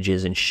curating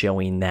images and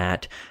showing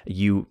that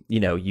you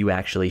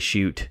actually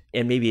shoot.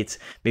 And maybe it's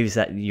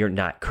that you're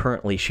not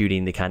currently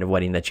shooting the kind of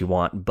wedding that you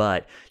want,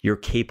 but you're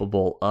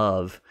capable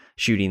of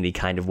shooting the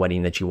kind of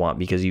wedding that you want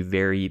because you've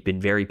been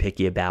very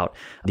picky about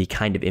the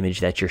kind of image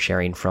that you're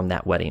sharing from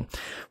that wedding.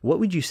 What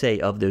would you say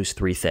of those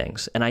three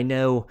things? And I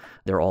know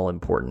they're all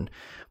important,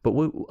 but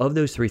of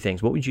those three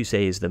things, what would you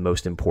say is the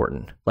most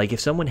important? Like if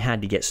someone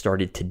had to get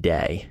started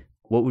today,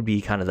 what would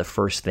be kind of the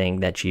first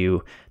thing that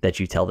you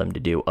tell them to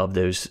do of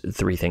those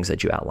three things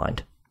that you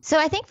outlined? So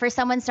I think for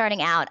someone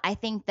starting out, I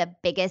think the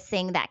biggest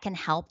thing that can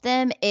help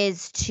them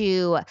is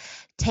to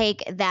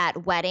take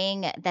that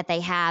wedding that they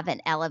have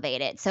and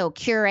elevate it. So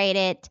curate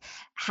it,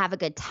 have a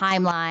good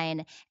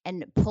timeline,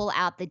 and pull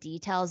out the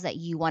details that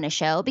you want to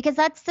show, because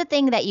that's the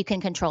thing that you can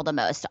control the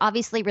most.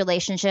 Obviously,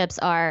 relationships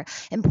are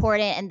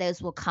important and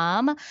those will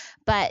come,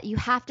 but you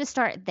have to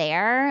start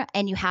there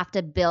and you have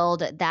to build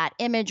that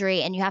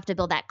imagery and you have to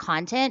build that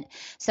content.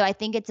 So I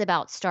think it's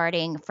about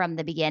starting from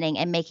the beginning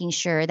and making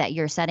sure that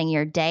you're setting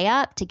your day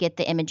up to get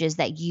the images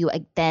that you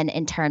then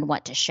in turn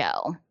want to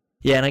show.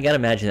 Yeah, and I got to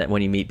imagine that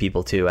when you meet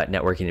people too at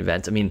networking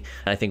events, I mean,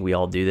 I think we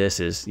all do this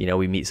is,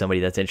 we meet somebody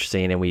that's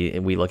interesting and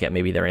we look at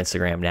maybe their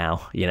Instagram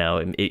now,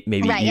 it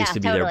used to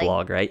be their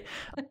blog, right?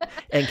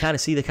 And kind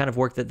of see the kind of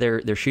work that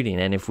they're shooting.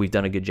 And if we've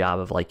done a good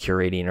job of like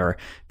curating or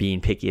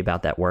being picky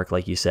about that work,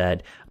 like you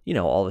said,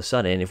 all of a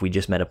sudden, if we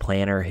just met a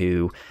planner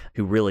who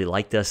really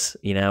liked us,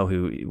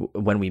 who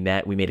when we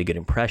met, we made a good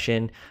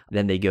impression,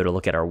 then they go to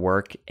look at our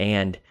work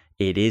and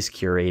it is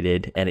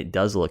curated and it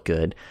does look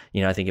good,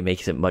 I think it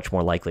makes it much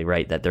more likely,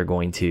 right, that they're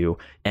going to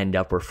end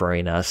up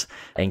referring us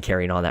and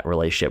carrying on that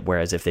relationship.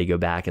 Whereas if they go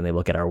back and they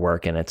look at our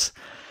work and it's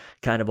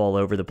kind of all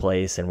over the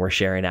place and we're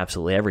sharing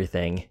absolutely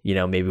everything,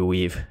 maybe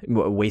we've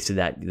wasted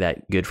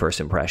that good first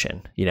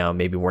impression.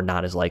 Maybe we're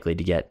not as likely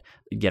to get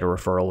a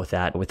referral with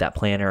that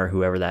planner or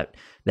whoever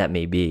that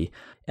may be.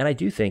 And I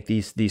do think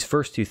these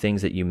first two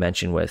things that you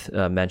mentioned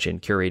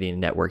curating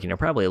and networking are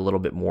probably a little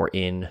bit more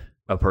in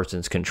a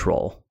person's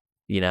control.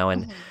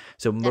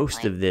 So most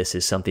Definitely. of this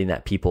is something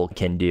that people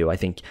can do. I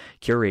think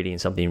curating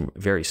is something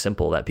very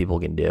simple that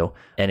people can do.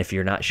 And if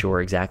you're not sure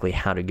exactly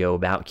how to go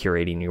about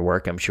curating your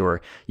work, I'm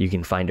sure you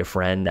can find a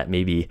friend that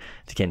maybe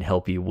can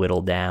help you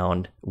whittle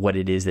down what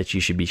it is that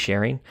you should be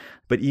sharing.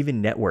 But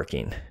even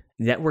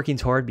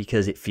networking's hard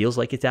because it feels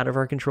like it's out of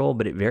our control,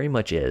 but it very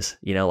much is,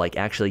 like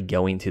actually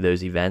going to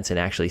those events and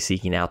actually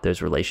seeking out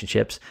those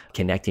relationships,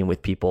 connecting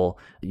with people,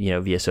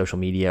 via social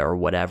media or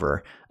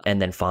whatever, and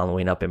then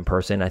following up in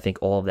person. I think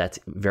all of that's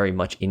very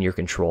much in your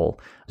control.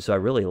 So I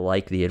really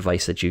like the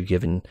advice that you've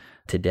given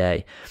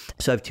today.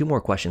 So I have two more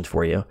questions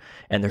for you,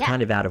 and they're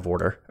kind of out of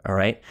order. All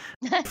right.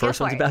 First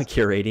one's about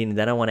curating. And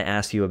then I want to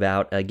ask you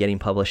about getting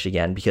published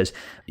again, because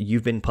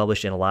you've been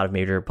published in a lot of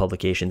major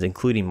publications,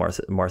 including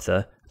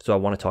Martha. So I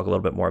want to talk a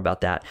little bit more about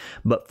that.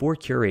 But for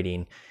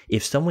curating,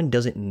 if someone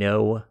doesn't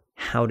know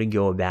how to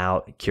go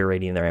about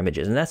curating their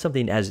images, and that's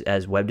something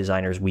as web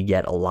designers we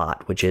get a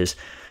lot, which is,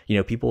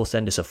 people will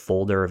send us a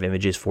folder of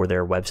images for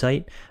their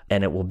website,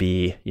 and it will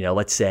be,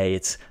 let's say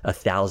it's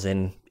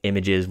 1,000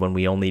 images when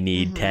we only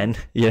need 10,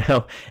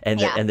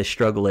 and the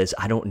struggle is,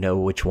 I don't know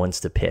which ones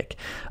to pick.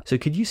 So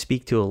could you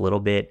speak to a little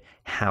bit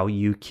how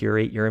you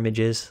curate your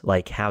images,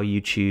 like how you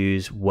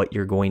choose what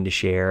you're going to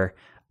share,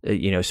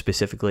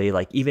 specifically,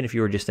 like even if you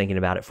were just thinking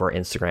about it for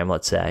Instagram,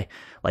 let's say,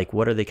 like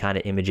what are the kind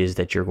of images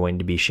that you're going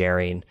to be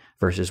sharing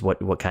versus what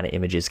kind of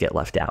images get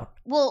left out?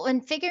 Well,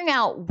 when figuring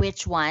out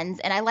which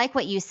ones, and I like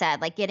what you said,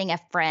 like getting a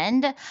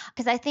friend,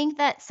 because I think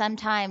that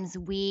sometimes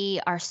we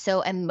are so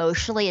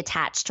emotionally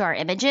attached to our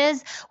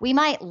images. We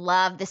might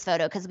love this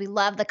photo because we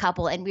love the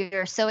couple and we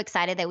are so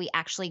excited that we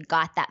actually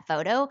got that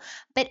photo,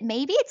 but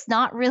maybe it's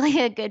not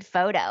really a good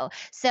photo.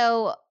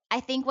 So I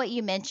think what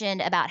you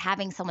mentioned about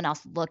having someone else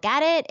look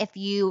at it, if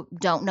you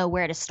don't know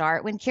where to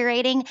start when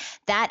curating,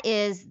 that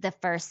is the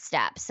first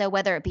step. So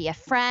whether it be a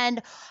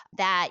friend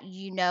that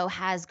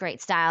has great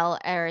style,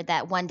 or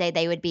that one day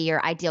they would be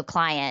your ideal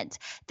client,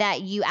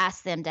 that you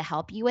ask them to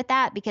help you with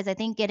that, because I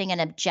think getting an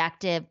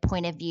objective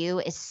point of view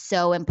is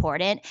so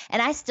important.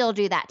 And I still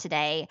do that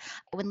today.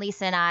 When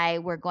Lisa and I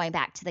were going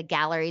back to the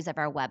galleries of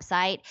our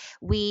website,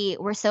 we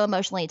were so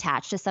emotionally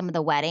attached to some of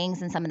the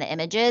weddings and some of the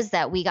images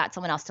that we got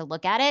someone else to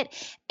look at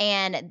it.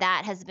 And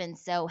that has been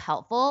so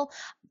helpful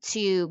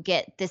to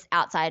get this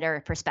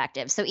outsider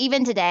perspective. So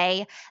even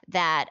today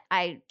that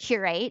I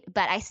curate,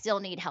 but I still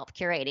need help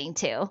curating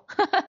too.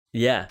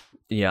 Yeah.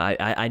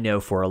 I know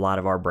for a lot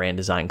of our brand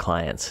design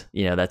clients,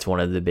 that's one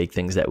of the big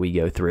things that we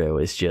go through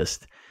is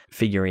just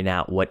figuring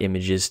out what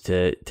images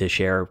to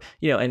share,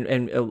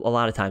 and a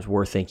lot of times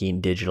we're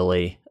thinking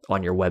digitally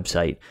on your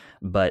website,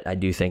 but I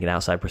do think an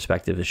outside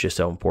perspective is just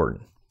so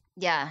important.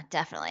 Yeah,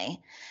 definitely.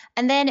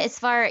 And then as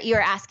far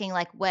you're asking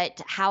like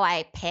how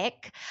I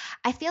pick,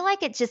 I feel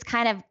like it's just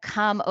kind of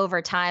come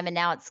over time and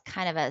now it's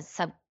kind of a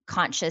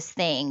subconscious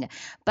thing.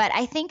 But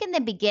I think in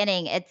the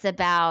beginning it's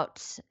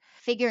about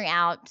figuring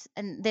out,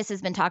 and this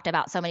has been talked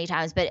about so many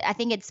times, but I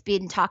think it's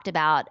been talked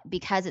about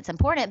because it's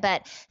important,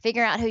 but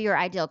figuring out who your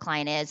ideal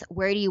client is,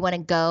 where do you want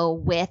to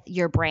go with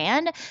your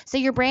brand? So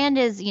your brand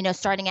is,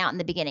 starting out in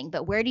the beginning,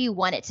 but where do you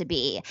want it to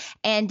be?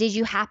 And did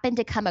you happen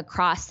to come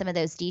across some of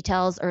those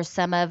details or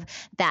some of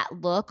that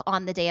look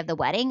on the day of the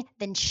wedding?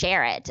 Then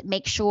share it.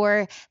 Make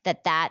sure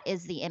that that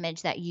is the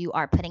image that you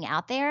are putting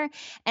out there.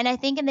 And I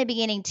think in the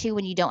beginning too,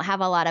 when you don't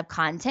have a lot of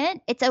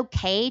content, it's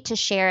okay to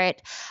share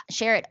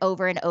it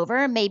over and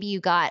over. Maybe you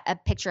got a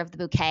picture of the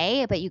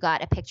bouquet, but you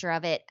got a picture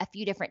of it a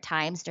few different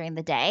times during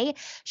the day.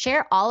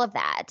 Share all of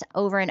that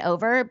over and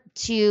over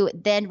to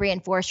then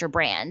reinforce your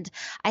brand.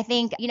 I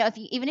think,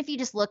 even if you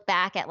just look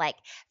back at like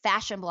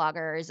fashion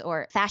bloggers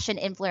or fashion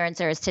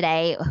influencers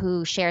today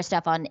who share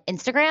stuff on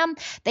Instagram,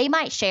 they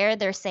might share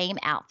their same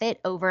outfit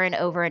over and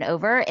over and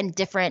over in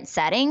different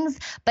settings,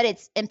 but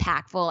it's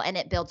impactful and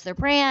it builds their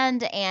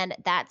brand, and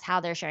that's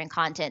how they're sharing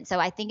content. So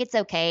I think it's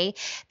okay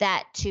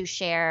to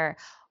share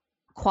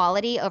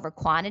quality over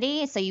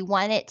quantity. So you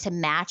want it to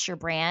match your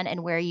brand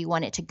and where you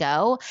want it to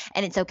go.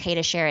 And it's okay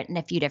to share it in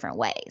a few different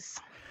ways.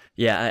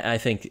 Yeah, I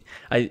think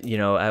I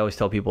always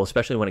tell people,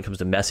 especially when it comes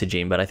to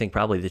messaging, but I think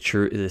probably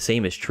the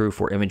same is true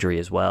for imagery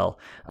as well.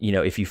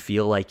 If you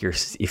feel like you're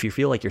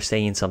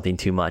saying something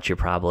too much, you're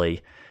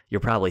probably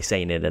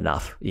saying it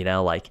enough,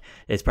 like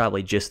it's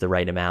probably just the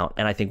right amount.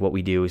 And I think what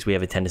we do is we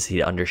have a tendency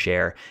to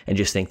undershare and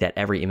just think that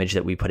every image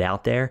that we put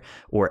out there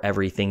or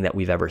everything that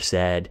we've ever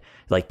said,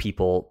 like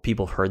people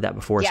have heard that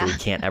before, so we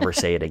can't ever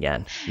say it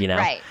again,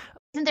 Right.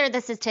 Isn't there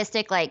the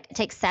statistic like it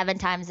takes 7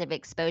 times of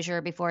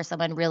exposure before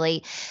someone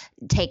really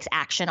takes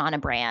action on a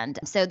brand?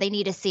 So they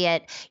need to see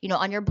it,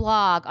 on your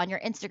blog, on your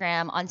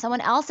Instagram, on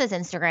someone else's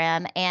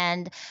Instagram,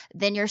 and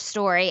then your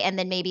story, and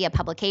then maybe a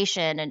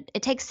publication. And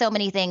it takes so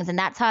many things. And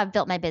that's how I've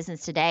built my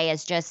business today,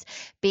 is just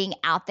being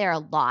out there a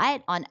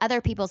lot on other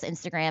people's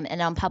Instagram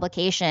and on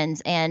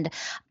publications and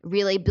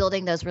really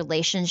building those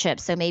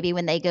relationships. So maybe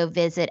when they go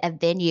visit a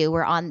venue,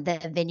 we're on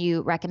the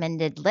venue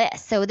recommended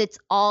list. So it's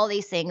all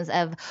these things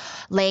of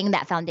laying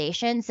that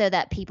foundation so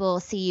that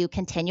people see you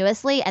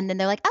continuously, and then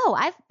they're like, oh,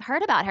 I've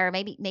heard about her.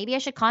 Maybe I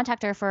should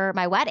contact her for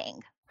my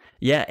wedding.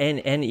 Yeah,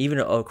 and even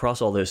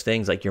across all those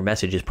things, like your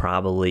message is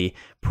probably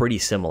pretty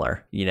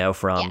similar,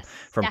 from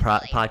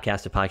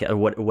podcast to podcast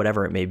or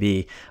whatever it may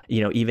be.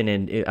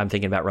 Even I'm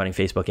thinking about running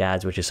Facebook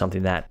ads, which is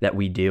something that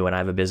we do, and I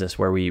have a business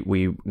where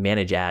we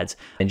manage ads,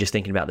 and just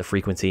thinking about the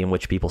frequency in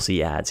which people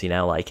see ads.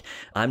 Like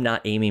I'm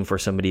not aiming for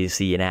somebody to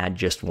see an ad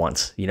just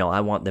once.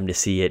 I want them to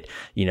see it,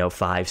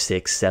 5,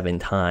 6, 7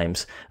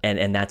 times,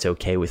 and that's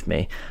okay with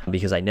me,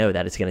 because I know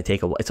that it's going to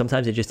take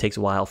sometimes it just takes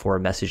a while for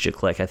a message to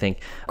click. I think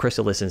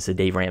Krista listens to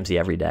Dave Ramsey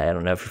every day. I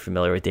don't know if you're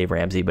familiar with Dave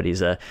Ramsey, but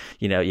he's a,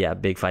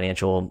 big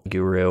financial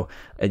guru,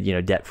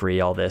 debt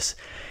free, all this.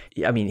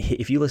 I mean,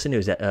 if you listen to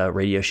his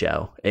radio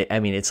show,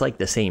 it's like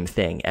the same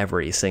thing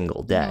every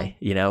single day,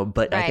 but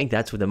right. I think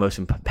that's what the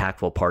most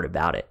impactful part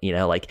about it.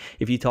 Like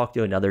if you talk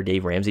to another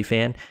Dave Ramsey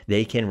fan,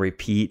 they can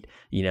repeat,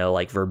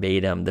 like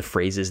verbatim the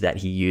phrases that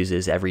he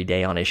uses every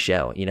day on his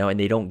show, and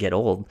they don't get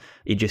old.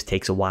 It just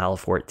takes a while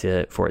for it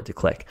to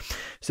click.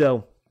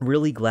 So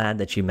really glad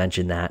that you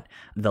mentioned that.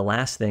 The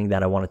last thing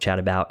that I want to chat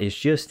about is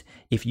just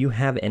if you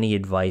have any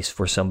advice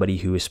for somebody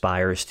who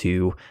aspires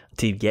to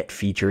get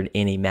featured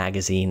in a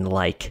magazine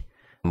like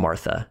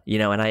Martha,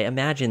 and I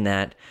imagine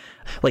that,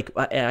 like,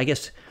 I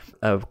guess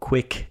a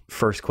quick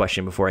first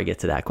question before I get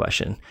to that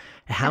question.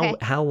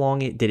 How long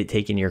did it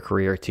take in your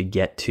career to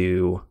get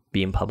to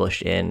being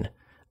published in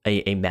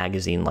a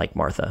magazine like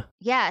Martha?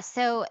 Yeah,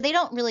 so they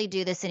don't really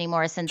do this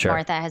anymore since Sure.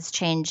 Martha has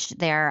changed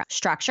their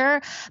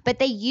structure, but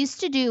they used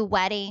to do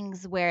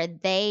weddings where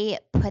they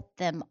put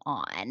them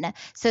on.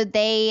 So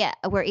they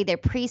were either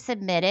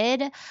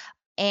pre-submitted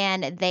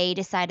and they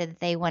decided that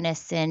they want to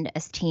send a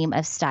team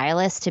of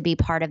stylists to be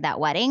part of that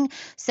wedding.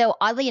 So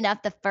oddly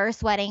enough, the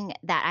first wedding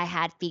that I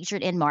had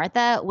featured in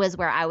Martha was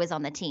where I was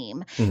on the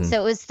team. Mhm.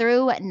 So it was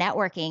through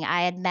networking.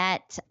 I had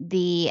met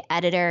the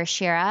editor,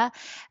 Shira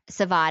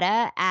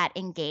Savada, at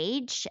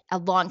Engage a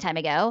long time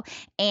ago.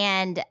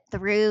 And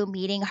through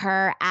meeting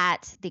her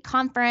at the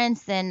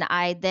conference, and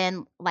I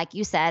then, like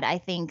you said, I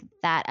think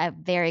that a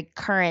very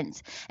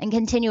current and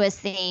continuous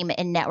theme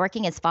in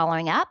networking is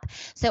following up.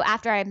 So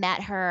after I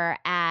met her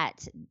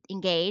at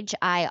Engage,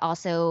 I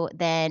also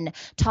then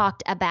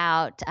talked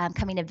about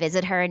coming to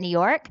visit her in New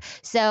York.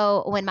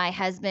 So when my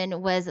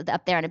husband was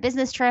up there on a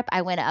business trip,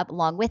 I went up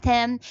along with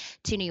him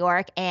to New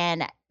York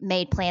and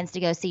made plans to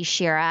go see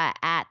Shira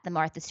at the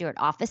Martha Stewart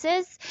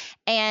offices.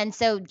 And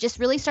so just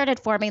really started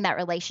forming that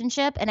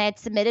relationship. And I had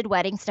submitted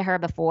weddings to her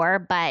before,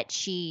 but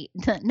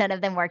none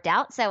of them worked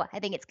out. So I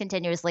think it's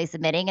continuously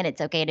submitting, and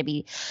it's okay to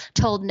be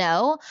told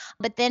no.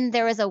 But then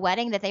there was a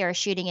wedding that they were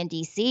shooting in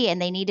DC,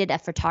 and they needed a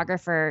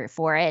photographer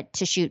for it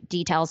to shoot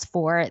details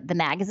for the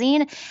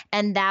magazine.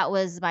 And that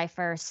was my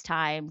first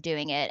time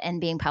doing it and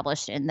being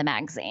published in the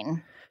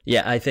magazine.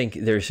 Yeah, I think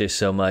there's just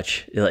so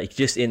much, like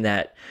just in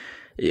that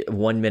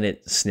 1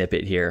 minute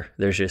snippet here,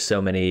 there's just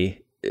so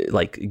many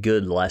like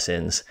good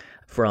lessons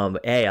from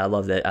I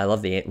love that. I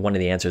love one of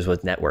the answers was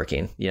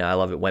networking. I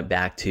love it went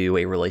back to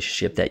a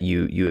relationship that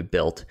you had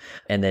built.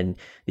 And then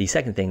the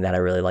second thing that I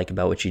really like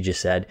about what you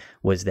just said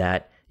was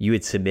that you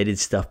had submitted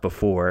stuff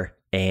before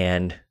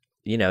and,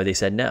 they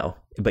said no,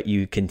 but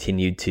you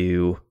continued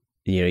to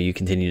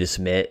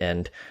submit,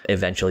 and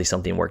eventually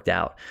something worked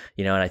out,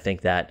 and I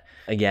think that,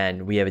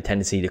 again, we have a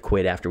tendency to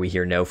quit after we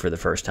hear no for the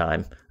first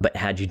time. But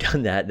had you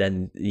done that,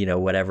 then,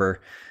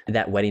 whatever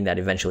that wedding that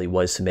eventually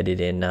was submitted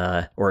in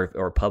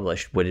or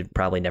published would have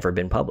probably never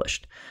been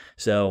published.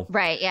 So,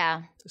 right.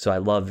 Yeah. So I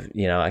love,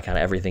 I kind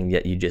of everything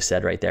that you just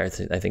said right there.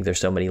 I think there's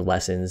so many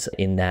lessons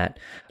in that.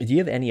 Do you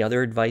have any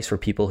other advice for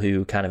people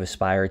who kind of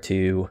aspire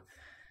to,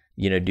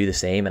 do the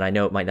same? And I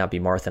know it might not be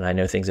Martha, and I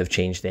know things have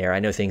changed there. I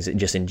know things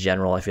just in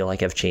general, I feel like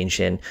have changed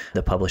in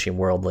the publishing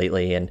world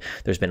lately. And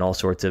there's been all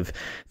sorts of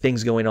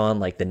things going on,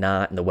 like the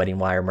Knot and the Wedding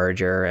Wire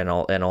merger and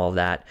all of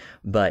that.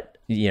 But,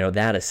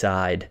 that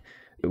aside,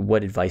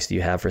 what advice do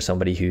you have for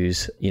somebody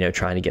who's,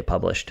 trying to get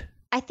published?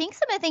 I think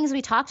some of the things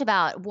we talked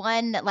about,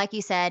 one, like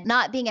you said,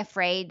 not being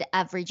afraid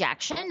of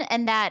rejection,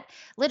 and that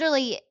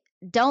literally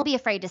don't be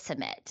afraid to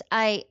submit.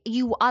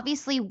 You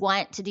obviously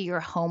want to do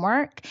your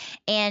homework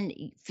and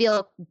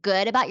feel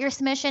good about your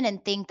submission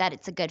and think that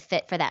it's a good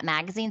fit for that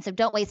magazine. So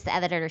don't waste the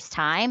editor's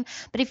time.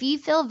 But if you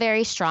feel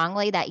very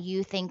strongly that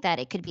you think that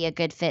it could be a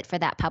good fit for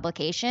that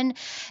publication,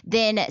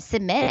 then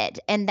submit it.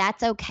 And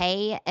that's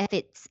okay if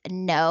it's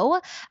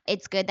no.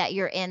 It's good that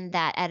you're in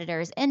that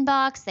editor's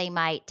inbox. They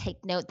might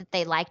take note that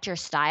they liked your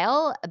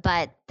style,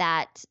 but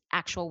that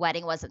actual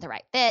wedding wasn't the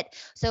right fit.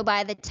 So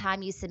by the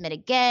time you submit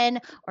again,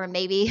 or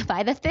maybe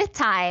by the 5th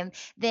time,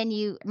 then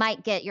you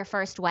might get your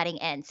first wedding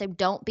in. So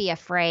don't be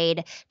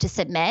afraid to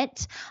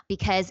submit,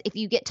 because if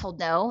you get told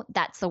no,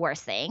 that's the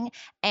worst thing,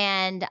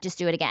 and just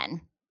do it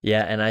again.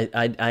 Yeah, and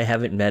I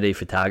haven't met a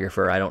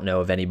photographer. I don't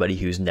know of anybody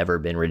who's never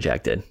been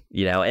rejected,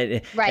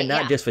 and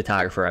not just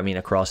photographer. I mean,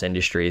 across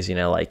industries,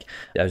 like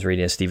I was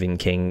reading a Stephen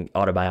King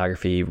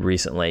autobiography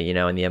recently,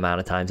 and the amount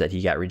of times that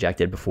he got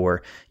rejected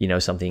before,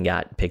 something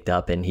got picked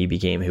up and he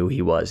became who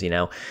he was,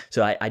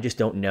 So I just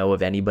don't know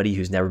of anybody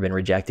who's never been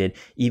rejected.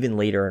 Even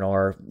later in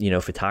our,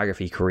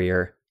 photography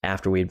career,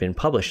 after we'd been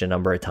published a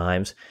number of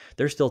times,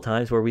 there's still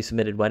times where we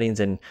submitted weddings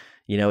and,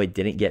 it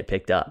didn't get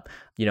picked up.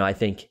 I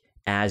think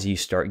as you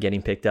start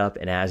getting picked up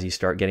and as you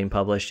start getting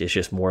published, it's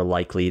just more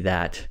likely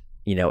that,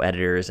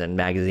 editors and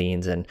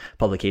magazines and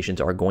publications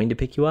are going to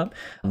pick you up,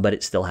 but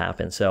it still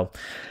happens. So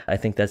I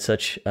think that's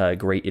such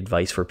great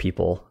advice for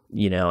people,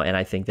 and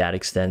I think that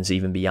extends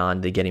even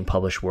beyond the getting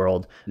published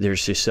world.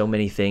 There's just so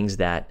many things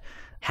that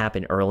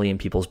happen early in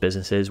people's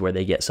businesses where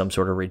they get some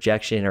sort of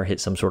rejection or hit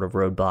some sort of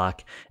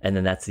roadblock, and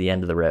then that's the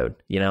end of the road.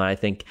 And I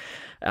think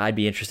I'd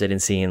be interested in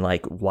seeing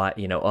like what,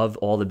 of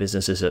all the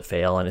businesses that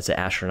fail, and it's an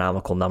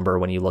astronomical number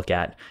when you look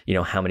at,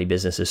 how many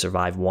businesses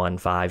survive 1,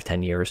 5,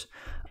 10 years,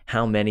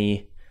 how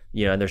many,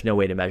 and there's no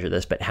way to measure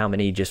this, but how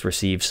many just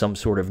received some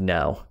sort of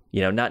no,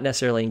 not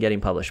necessarily in getting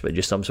published, but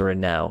just some sort of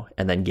no,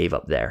 and then gave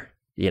up there,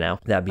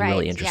 that'd be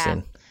really interesting.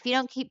 Yeah. If you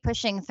don't keep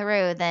pushing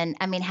through, then,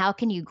 how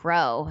can you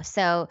grow?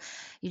 So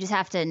you just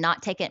have to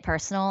not take it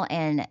personal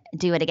and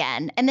do it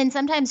again. And then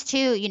sometimes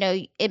too,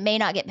 it may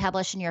not get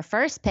published in your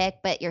first pick,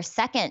 but your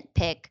second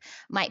pick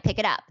might pick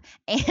it up.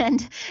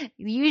 And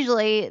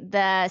usually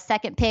the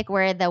second pick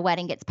where the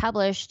wedding gets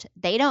published,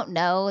 they don't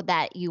know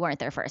that you weren't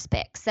their first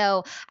pick.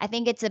 So I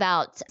think it's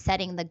about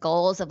setting the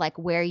goals of like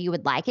where you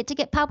would like it to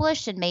get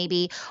published, and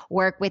maybe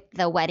work with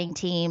the wedding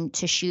team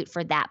to shoot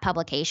for that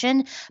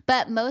publication.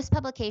 But most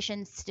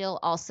publications still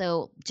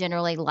also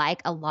generally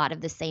like a lot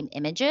of the same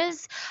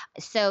images.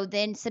 So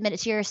then submit it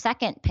to your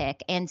second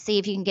pick and see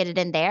if you can get it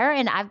in there.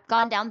 And I've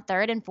gone down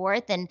 3rd and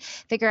 4th and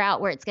figure out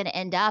where it's going to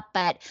end up.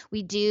 But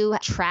we do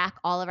track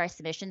all of our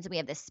submissions, and we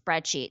have this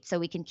spreadsheet so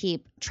we can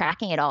keep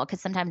tracking it all, because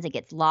sometimes it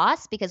gets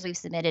lost because we've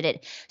submitted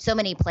it so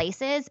many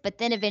places. But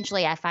then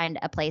eventually I find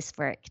a place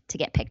for it to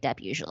get picked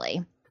up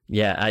usually.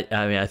 Yeah,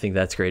 I think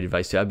that's great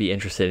advice too. I'd be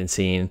interested in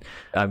seeing,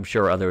 I'm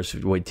sure others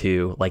would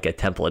too, like a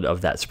template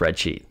of that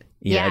spreadsheet.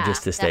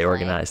 Just to stay definitely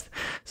organized.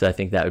 So I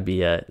think that'd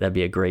be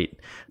a great,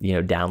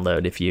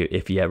 download if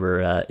you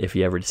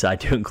ever decide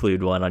to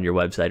include one on your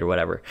website or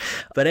whatever.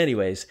 But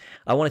anyways,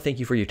 I want to thank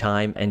you for your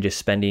time and just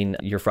spending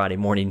your Friday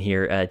morning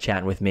here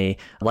chatting with me.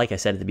 Like I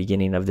said at the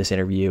beginning of this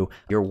interview,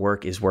 your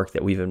work is work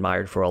that we've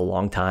admired for a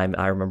long time.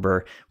 I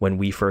remember when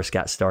we first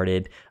got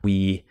started,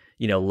 we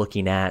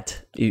looking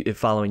at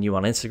following you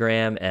on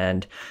Instagram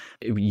and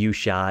you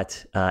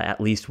shot at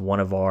least one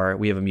of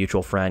we have a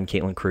mutual friend,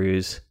 Caitlin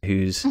Cruz,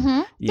 whose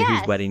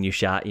wedding you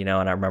shot, and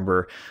I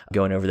remember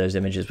going over those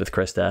images with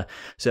Krista.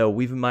 So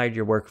we've admired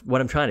your work.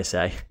 What I'm trying to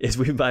say is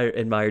we've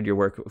admired your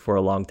work for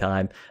a long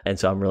time. And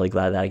so I'm really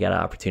glad that I got an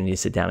opportunity to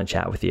sit down and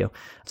chat with you.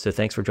 So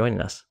thanks for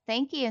joining us.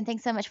 Thank you. And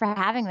thanks so much for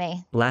having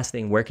me. Last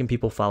thing, where can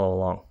people follow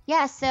along?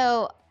 Yeah,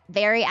 so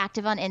very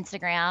active on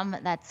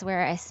Instagram. That's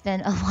where I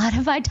spend a lot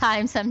of my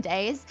time some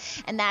days.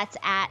 And that's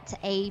at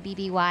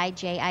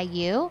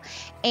ABBYJIU.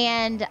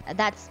 And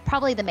that's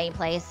probably the main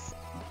place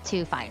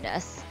to find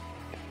us.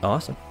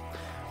 Awesome.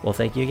 Well,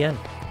 thank you again.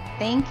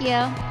 Thank you.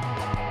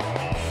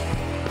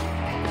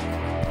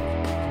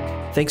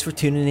 Thanks for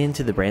tuning in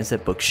to the Brands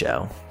That Book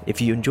Show.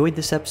 If you enjoyed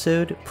this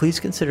episode, please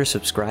consider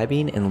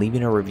subscribing and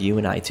leaving a review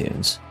in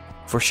iTunes.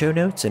 For show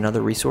notes and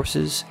other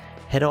resources,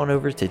 head on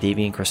over to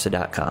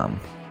daveyandkrista.com.